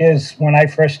logic is, when I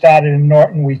first started in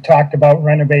Norton, we talked about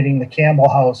renovating the Campbell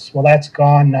House. Well, that's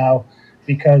gone now.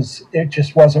 because it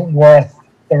just wasn't worth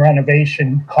the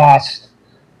renovation cost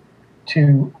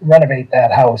to renovate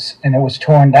that house, and it was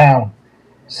torn down.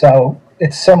 So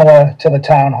it's similar to the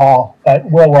town hall, but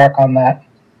we'll work on that.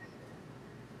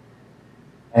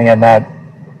 And that,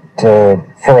 to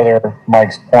further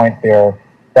Mike's point there,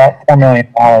 that $4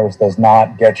 million does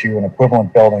not get you an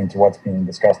equivalent building to what's being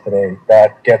discussed today.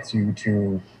 That gets you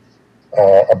to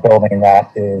a building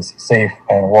that is safe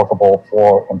and workable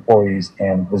for employees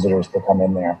and visitors to come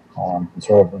in there.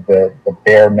 Sort of the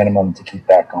bare minimum to keep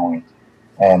that going.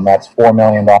 And that's $4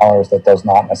 million that does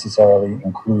not necessarily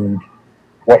include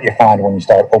what you find when you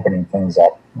start opening things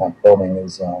up. That building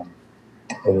is,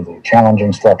 it is a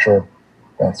challenging structure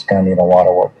that's going to need a lot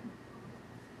of work.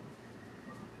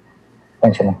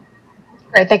 Thanks, Renee.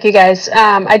 Great, thank you guys.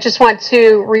 I just want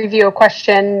to review a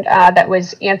question that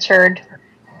was answered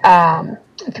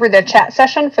through the chat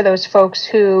session for those folks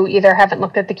who either haven't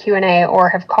looked at the Q&A or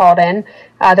have called in.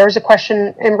 There was a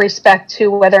question in respect to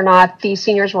whether or not the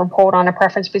seniors were polled on a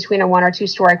preference between a 1 or 2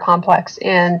 story complex,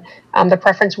 and the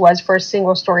preference was for a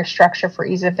single story structure for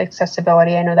ease of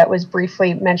accessibility. I know that was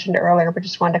briefly mentioned earlier, but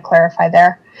just wanted to clarify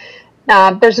there.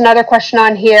 There's another question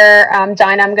on here.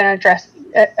 Dinah, I'm going to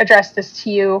address this to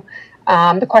you.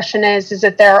 The question is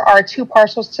that there are 2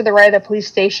 parcels to the right of the police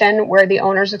station where the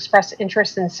owners expressed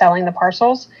interest in selling the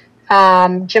parcels.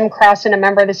 Jim Krausen, a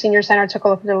member of the senior center, took a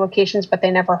look at the locations, but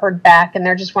they never heard back. And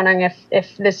they're just wondering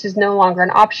if this is no longer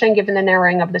an option, given the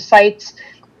narrowing of the sites,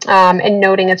 and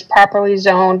noting it's properly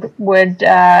zoned would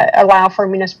allow for a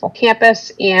municipal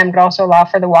campus and would also allow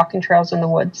for the walking trails in the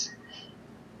woods.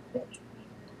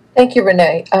 Thank you,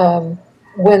 Renee.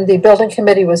 When the building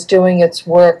committee was doing its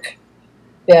work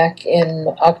back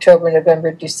in October,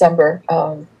 November, December,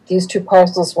 these 2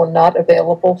 parcels were not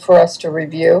available for us to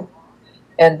review,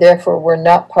 and therefore were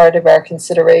not part of our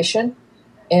consideration,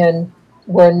 and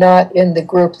were not in the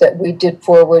group that we did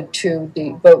forward to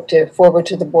the vote to forward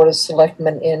to the Board of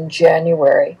Selectmen in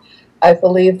January. I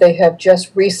believe they have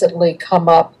just recently come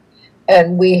up,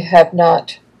 and we have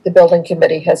not, the building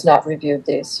committee has not reviewed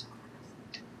these.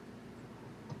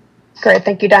 Great,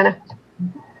 thank you, Donna.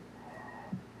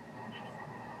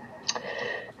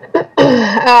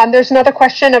 There's another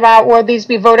question about, will these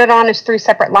be voted on as 3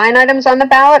 separate line items on the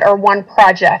ballot or 1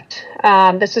 project?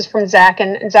 This is from Zach,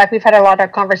 and Zach, we've had a lot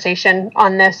of conversation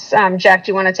on this. Jack,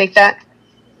 do you want to take that?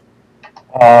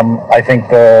 I think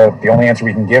the only answer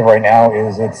we can give right now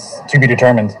is it's to be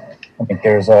determined. I think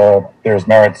there's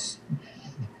merits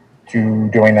to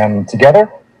doing them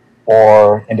together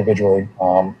or individually.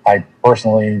 I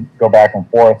personally go back and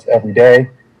forth every day.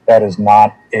 That is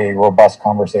not a robust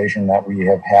conversation that we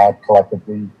have had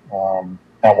collectively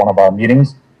at one of our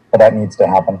meetings, but that needs to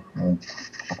happen.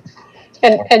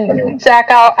 And Zach,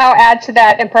 I'll add to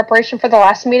that, in preparation for the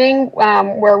last meeting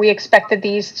where we expected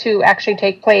these to actually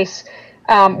take place.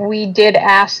 We did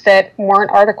ask that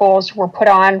warrant articles were put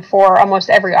on for almost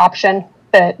every option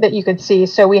that you could see.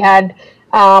 So we had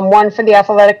 1 for the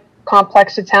athletic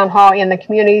complex at Town Hall and the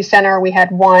community center. We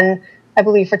had 1, I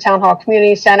believe, for Town Hall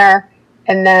Community Center,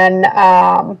 and then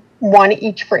 1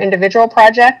 each for individual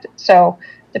project. So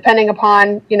depending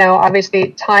upon,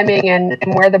 obviously timing and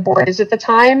where the board is at the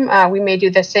time, we may do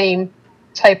the same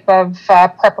type of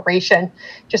preparation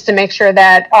just to make sure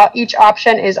that each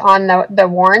option is on the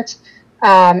warrant,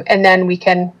 and then we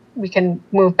can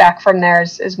move back from there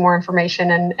as more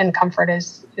information and comfort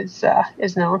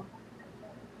is known.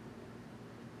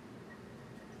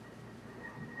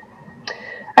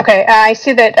 Okay, I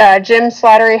see that Jim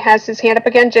Slattery has his hand up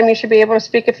again. Jim, you should be able to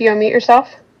speak if you unmute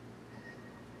yourself.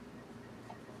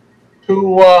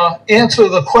 To answer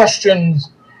the questions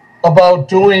about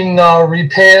doing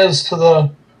repairs to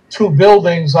the 2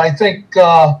 buildings, I think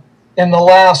in the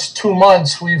last 2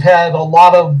 months we've had a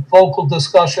lot of vocal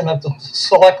discussion at the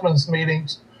selectmen's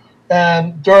meetings,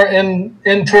 and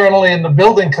internally in the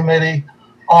building committee,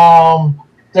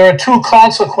 there are 2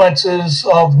 consequences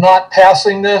of not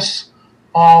passing this.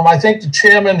 I think the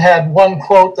chairman had 1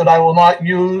 quote that I will not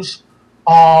use,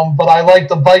 but I like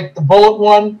to bite the bullet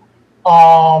one.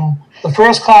 The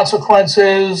first consequence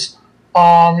is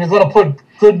you're going to put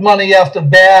good money after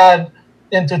bad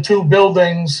into 2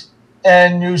 buildings,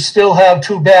 and you still have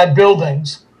 2 bad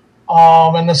buildings.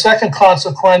 And the second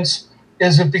consequence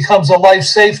is it becomes a life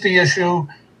safety issue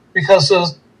because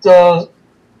the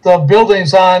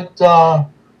buildings aren't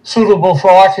suitable for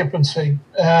occupancy.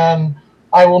 And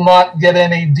I will not get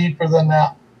any deeper than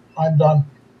that. I'm done.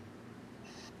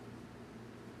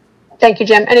 Thank you,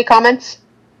 Jim. Any comments?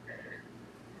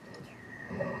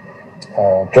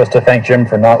 Just to thank Jim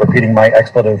for not repeating my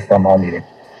expletive from our meeting.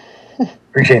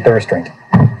 Appreciate the restraint.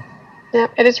 Yeah,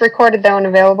 it is recorded though and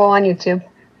available on YouTube.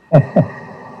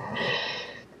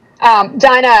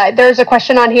 Dinah, there's a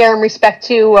question on here in respect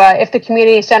to if the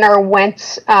community center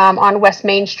went on West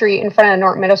Main Street in front of the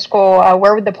Norton Middle School,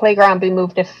 where would the playground be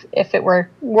moved if it were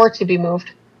to be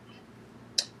moved?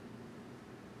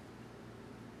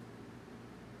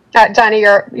 Dinah,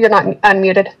 you're not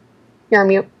unmuted. You're on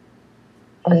mute.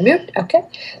 Unmute, okay.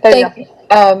 There you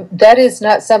go. That is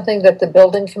not something that the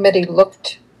building committee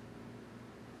looked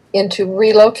into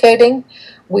relocating.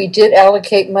 We did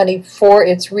allocate money for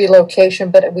its relocation,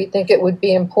 but we think it would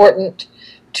be important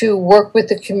to work with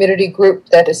the community group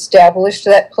that established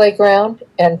that playground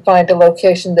and find a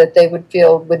location that they would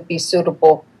feel would be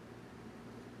suitable.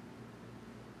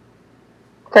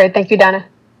 Great, thank you, Donna.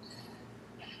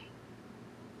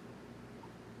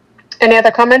 Any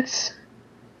other comments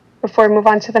before we move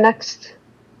on to the next?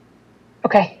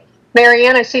 Okay,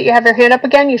 Marianne, I see you have your hand up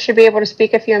again. You should be able to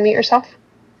speak if you unmute yourself.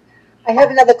 I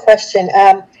have another question.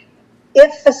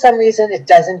 If for some reason it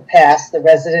doesn't pass, the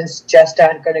residents just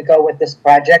aren't going to go with this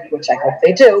project, which I hope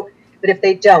they do, but if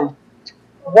they don't,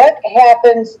 what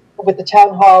happens with the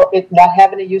town hall, it not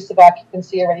having a use of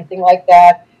occupancy or anything like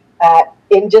that,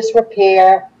 in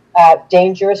disrepair,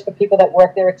 dangerous for people that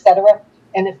work there, etc.?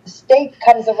 And if the state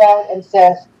comes around and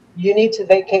says, you need to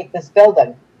vacate this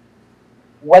building,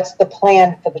 what's the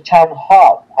plan for the town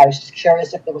hall? I was just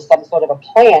curious if there was some sort of a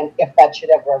plan if that should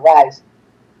ever arise.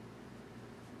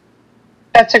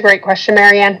 That's a great question,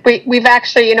 Marianne. We've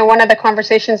actually, one of the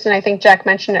conversations, and I think Jack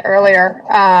mentioned it earlier,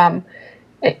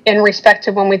 in respect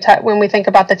to when we think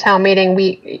about the town meeting,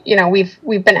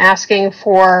 we've been asking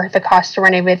for the cost to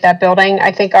renovate that building.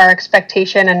 I think our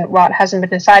expectation, and while it hasn't been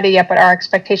decided yet, but our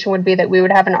expectation would be that we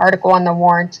would have an article on the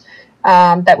warrant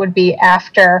that would be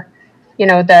after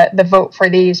the vote for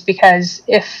these, because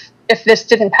if this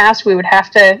didn't pass, we would have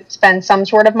to spend some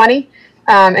sort of money.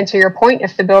 And to your point,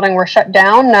 if the building were shut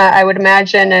down, I would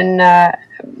imagine, and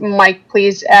Mike,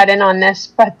 please add in on this,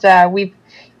 but we've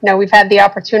had the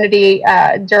opportunity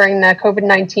during the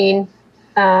COVID-19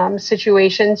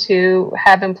 situation to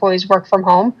have employees work from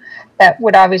home. That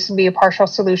would obviously be a partial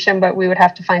solution, but we would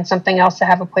have to find something else to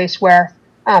have a place where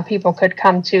people could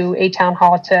come to a town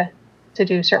hall to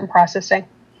do certain processing.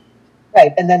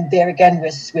 Right, and then there again,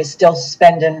 we're still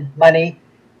spending money.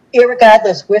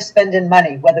 Irregardless, we're spending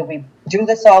money, whether we do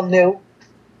this all new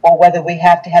or whether we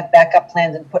have to have backup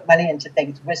plans and put money into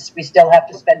things, we still have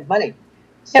to spend money.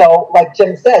 So like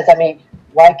Jim says, I mean,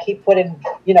 why keep putting,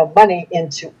 money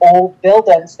into old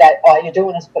buildings that all you're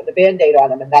doing is putting a Band-Aid on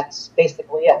them, and that's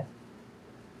basically it.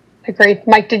 Agreed.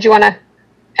 Mike, did you want to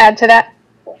add to that?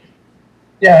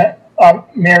 Yeah,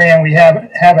 Marianne, we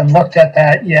haven't looked at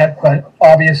that yet, but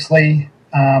obviously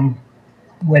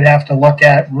we'd have to look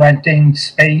at renting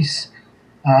space,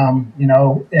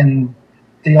 in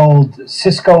the old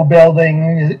Cisco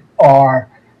building, or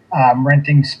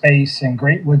renting space in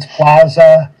Great Woods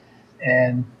Plaza.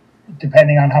 And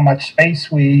depending on how much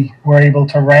space we were able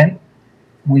to rent,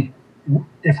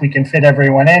 if we can fit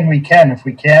everyone in, we can. If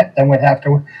we can't, then we'd have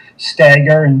to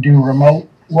stagger and do remote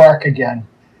work again.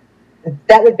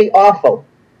 That would be awful.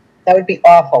 That would be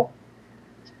awful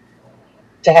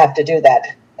to have to do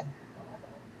that.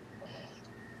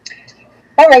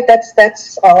 All right,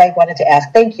 that's all I wanted to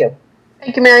ask. Thank you.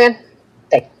 Thank you, Marianne.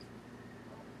 Thank you.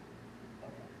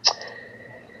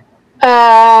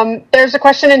 There's a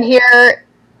question in here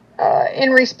in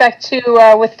respect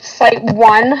to with Site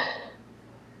 1.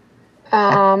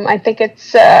 I think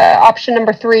it's option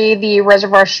number 3, the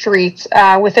Reservoir Street.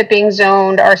 With it being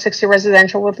zoned R60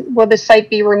 residential, will this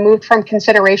site be removed from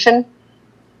consideration?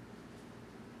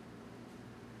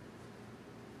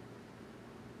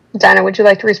 Donna, would you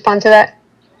like to respond to that?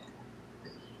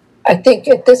 I think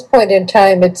at this point in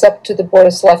time, it's up to the Board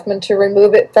of Selectmen to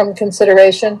remove it from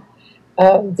consideration.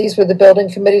 These were the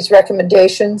building committee's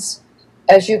recommendations.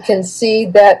 As you can see,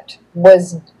 that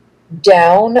was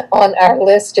down on our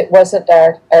list. It wasn't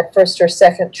our first or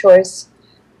second choice.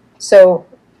 So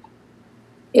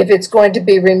if it's going to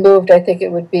be removed, I think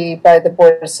it would be by the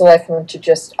Board of Selectmen to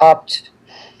just opt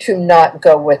to not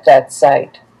go with that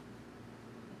site.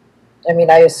 I mean,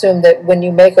 I assume that when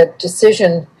you make a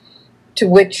decision to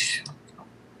which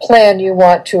plan you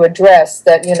want to address,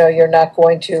 that, you're not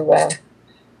going to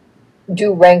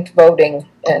do ranked voting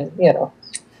and,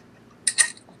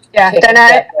 Yeah, then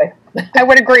I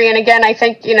would agree. And again, I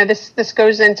think, this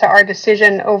goes into our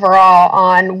decision overall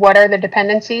on what are the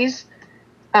dependencies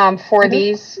for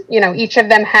these. Each of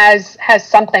them has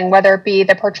something, whether it be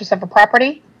the purchase of a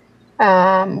property,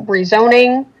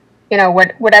 rezoning,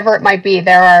 whatever it might be.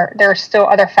 There are still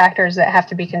other factors that have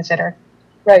to be considered.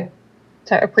 Right.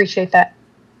 So appreciate that.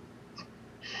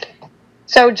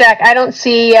 So, Jack, I don't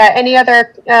see any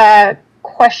other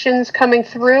questions coming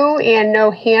through and no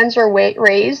hands are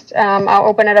raised. I'll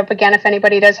open it up again if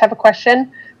anybody does have a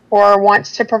question or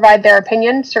wants to provide their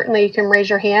opinion. Certainly you can raise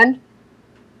your hand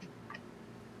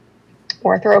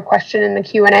or throw a question in the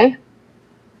Q&A.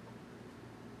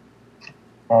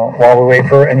 While we wait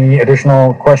for any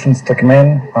additional questions to come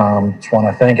in, just want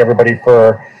to thank everybody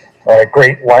for a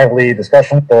great, lively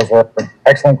discussion. Those were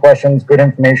excellent questions, good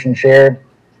information shared.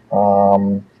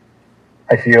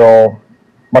 I feel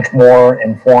much more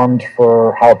informed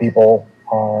for how people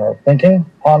are thinking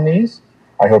on these.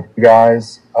 I hope you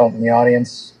guys out in the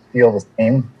audience feel the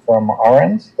same from our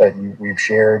end, that we've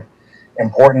shared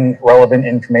important, relevant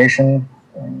information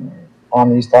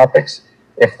on these topics.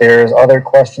 If there's other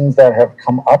questions that have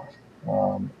come up,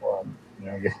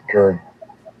 if you're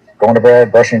going to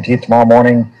bed, brushing your teeth tomorrow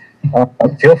morning,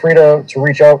 feel free to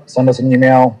reach out, send us an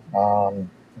email,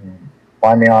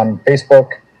 find me on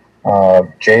Facebook,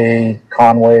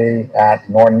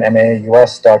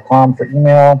 jconway@nortonmaus.com for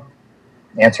email.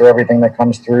 Answer everything that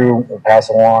comes through. We'll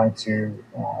pass it along to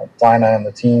Dinah and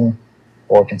the team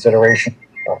for consideration.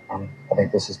 I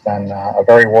think this has been a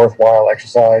very worthwhile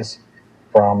exercise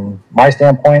from my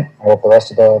standpoint. I hope the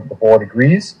rest of the board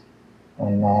agrees,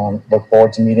 and look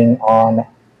forward to meeting on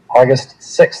August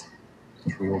 6th,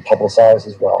 which we will publicize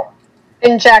as well.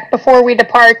 And Jack, before we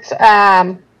depart,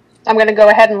 I'm going to go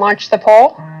ahead and launch the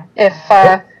poll if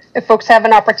folks have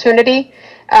an opportunity.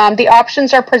 The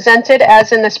options are presented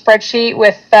as in the spreadsheet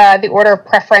with the order of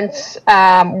preference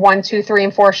 1, 2, 3,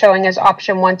 and 4 showing as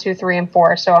option 1, 2, 3, and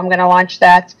 4. So I'm going to launch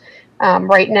that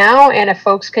right now. And if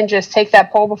folks can just take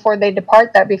that poll before they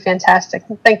depart, that'd be fantastic.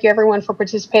 Thank you everyone for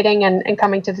participating and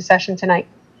coming to the session tonight.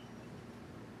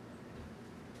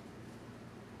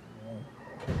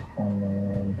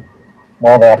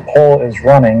 While that poll is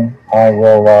running, I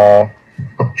will,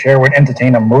 Chair would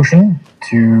entertain a motion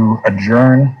to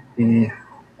adjourn the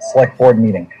Select Board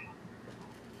meeting.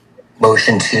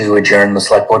 Motion to adjourn the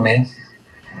Select Board meeting.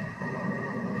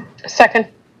 Second.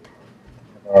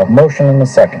 Motion and a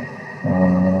second.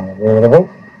 Roll the vote.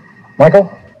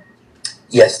 Michael?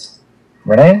 Yes.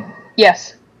 Renee?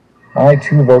 Yes. I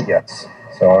too vote yes.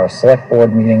 So our Select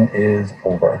Board meeting is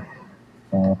over.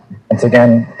 Once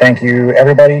again, thank you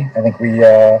everybody. I think we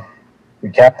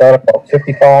capped out about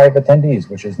 55 attendees,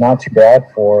 which is not too bad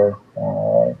for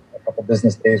a couple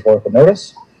business days worth of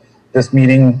notice. This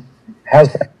meeting has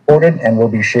been recorded and will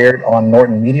be shared on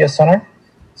Norton Media Center.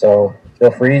 So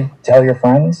feel free, tell your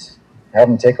friends, have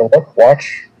them take a look,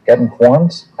 watch, get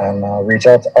informed, and reach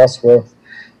out to us with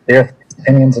their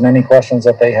opinions and any questions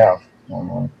that they have.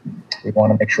 We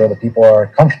want to make sure that people are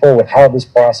comfortable with how this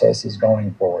process is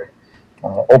going forward.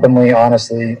 Openly,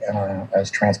 honestly, as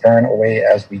transparent a way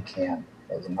as we can,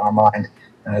 as in our mind,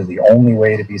 and is the only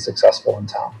way to be successful in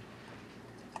town.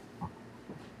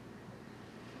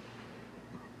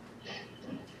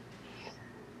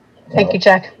 Thank you,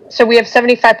 Jack. So we have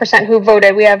 75% who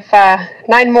voted. We have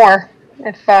 9 more.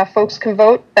 If folks can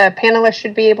vote, the panelists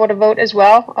should be able to vote as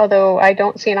well, although I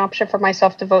don't see an option for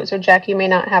myself to vote, so Jack, you may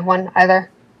not have one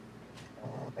either.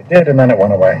 I did, and then it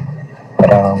went away. But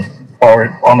while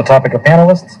we're on the topic of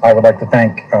panelists, I would like to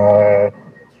thank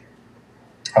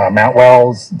Matt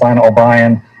Wells, Dinah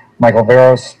O'Brien, Michael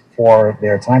Veros for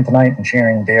their time tonight and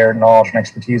sharing their knowledge and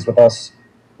expertise with us.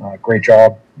 Great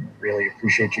job. Really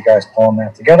appreciate you guys pulling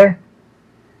that together.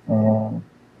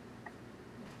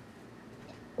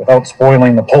 Without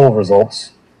spoiling the poll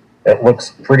results, it looks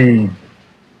pretty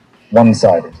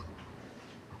one-sided.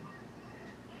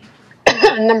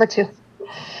 Number 2.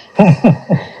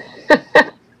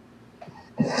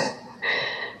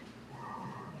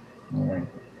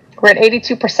 We're at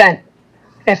 82%.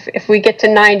 If we get to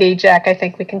 90, Jack, I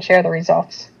think we can share the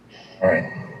results. All right.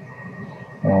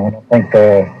 I don't think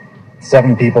the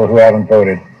 7 people who haven't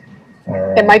voted.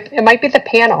 It might be the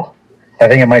panel. I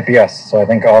think it might be us. So I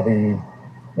think I'll be.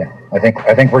 Yeah. I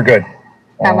think we're good.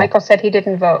 Now, Michael said he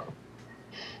didn't vote.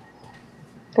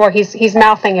 Well, he's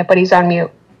mouthing it, but he's on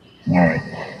mute. All right.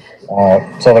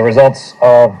 So the results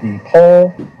of the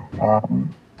poll.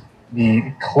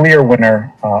 The clear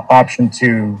winner, option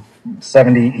 2,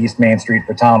 70 East Main Street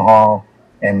for Town Hall,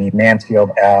 and the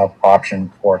Mansfield Ave option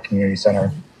for Community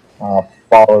Center,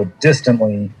 followed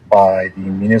distantly by the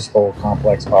Municipal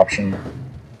Complex option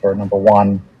for number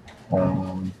 1.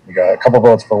 We got a couple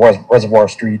votes for Reservoir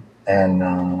Street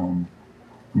and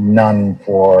none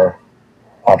for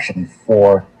option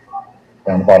 4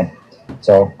 down the bottom.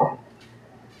 So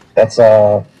that's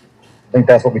I think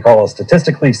that's what we call a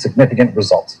statistically significant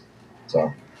result.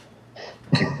 So,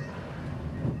 thank you.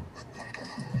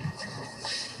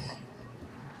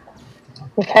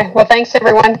 Okay, well, thanks,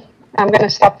 everyone. I'm going to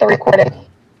stop the recording.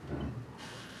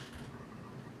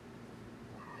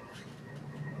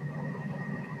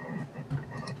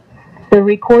 The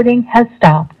recording has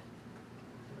stopped.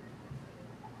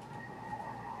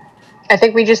 I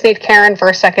think we just need Karen for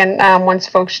a second once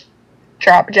folks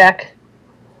drop Jack.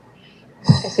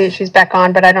 I see she's back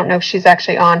on, but I don't know if she's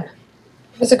actually on.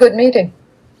 It was a good meeting.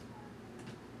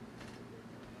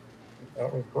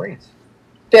 That was great.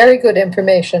 Very good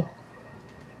information.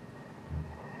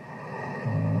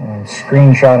 I'm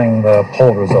screenshotting the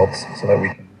poll results so that we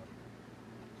can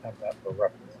have that for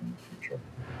reference in the future.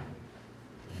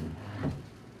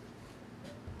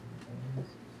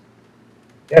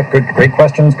 Yeah, great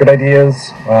questions, good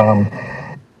ideas. I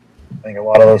think a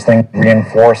lot of those things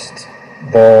reinforced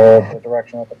the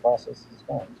direction that the process is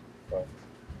going.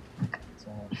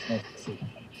 So it's nice to see.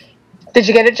 Did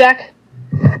you get it, Jack?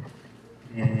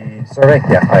 The survey?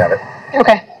 Yeah, I have it.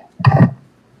 Okay.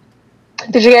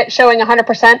 Did you get showing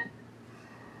 100%?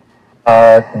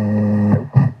 No.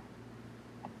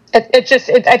 I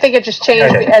think it just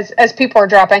changed as people are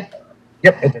dropping.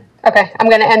 Yep, it did. Okay, I'm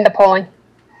going to end the polling.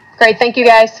 Great, thank you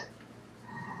guys.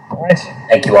 All right.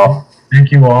 Thank you all.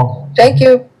 Thank you all. Thank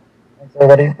you. Thanks,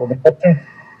 everybody. We'll be touching.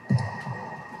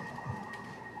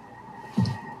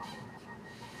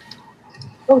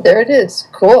 Oh, there it is.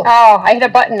 Cool. Oh, I hit a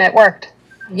button. It worked.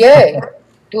 Yay.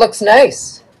 Looks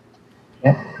nice.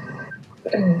 Yeah.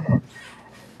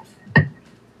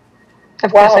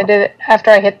 Of course, I did it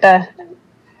after I hit the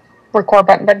record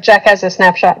button, but Jack has a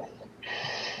snapshot.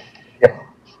 Yep.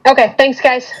 Okay, thanks,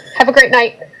 guys. Have a great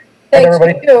night. Thanks,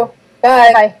 everybody. you.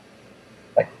 Bye. Bye.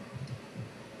 Bye.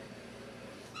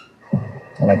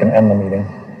 And I can end the meeting.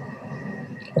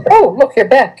 Oh, look, you're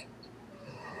back.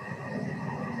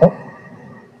 Oh.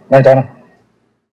 Night, Donna.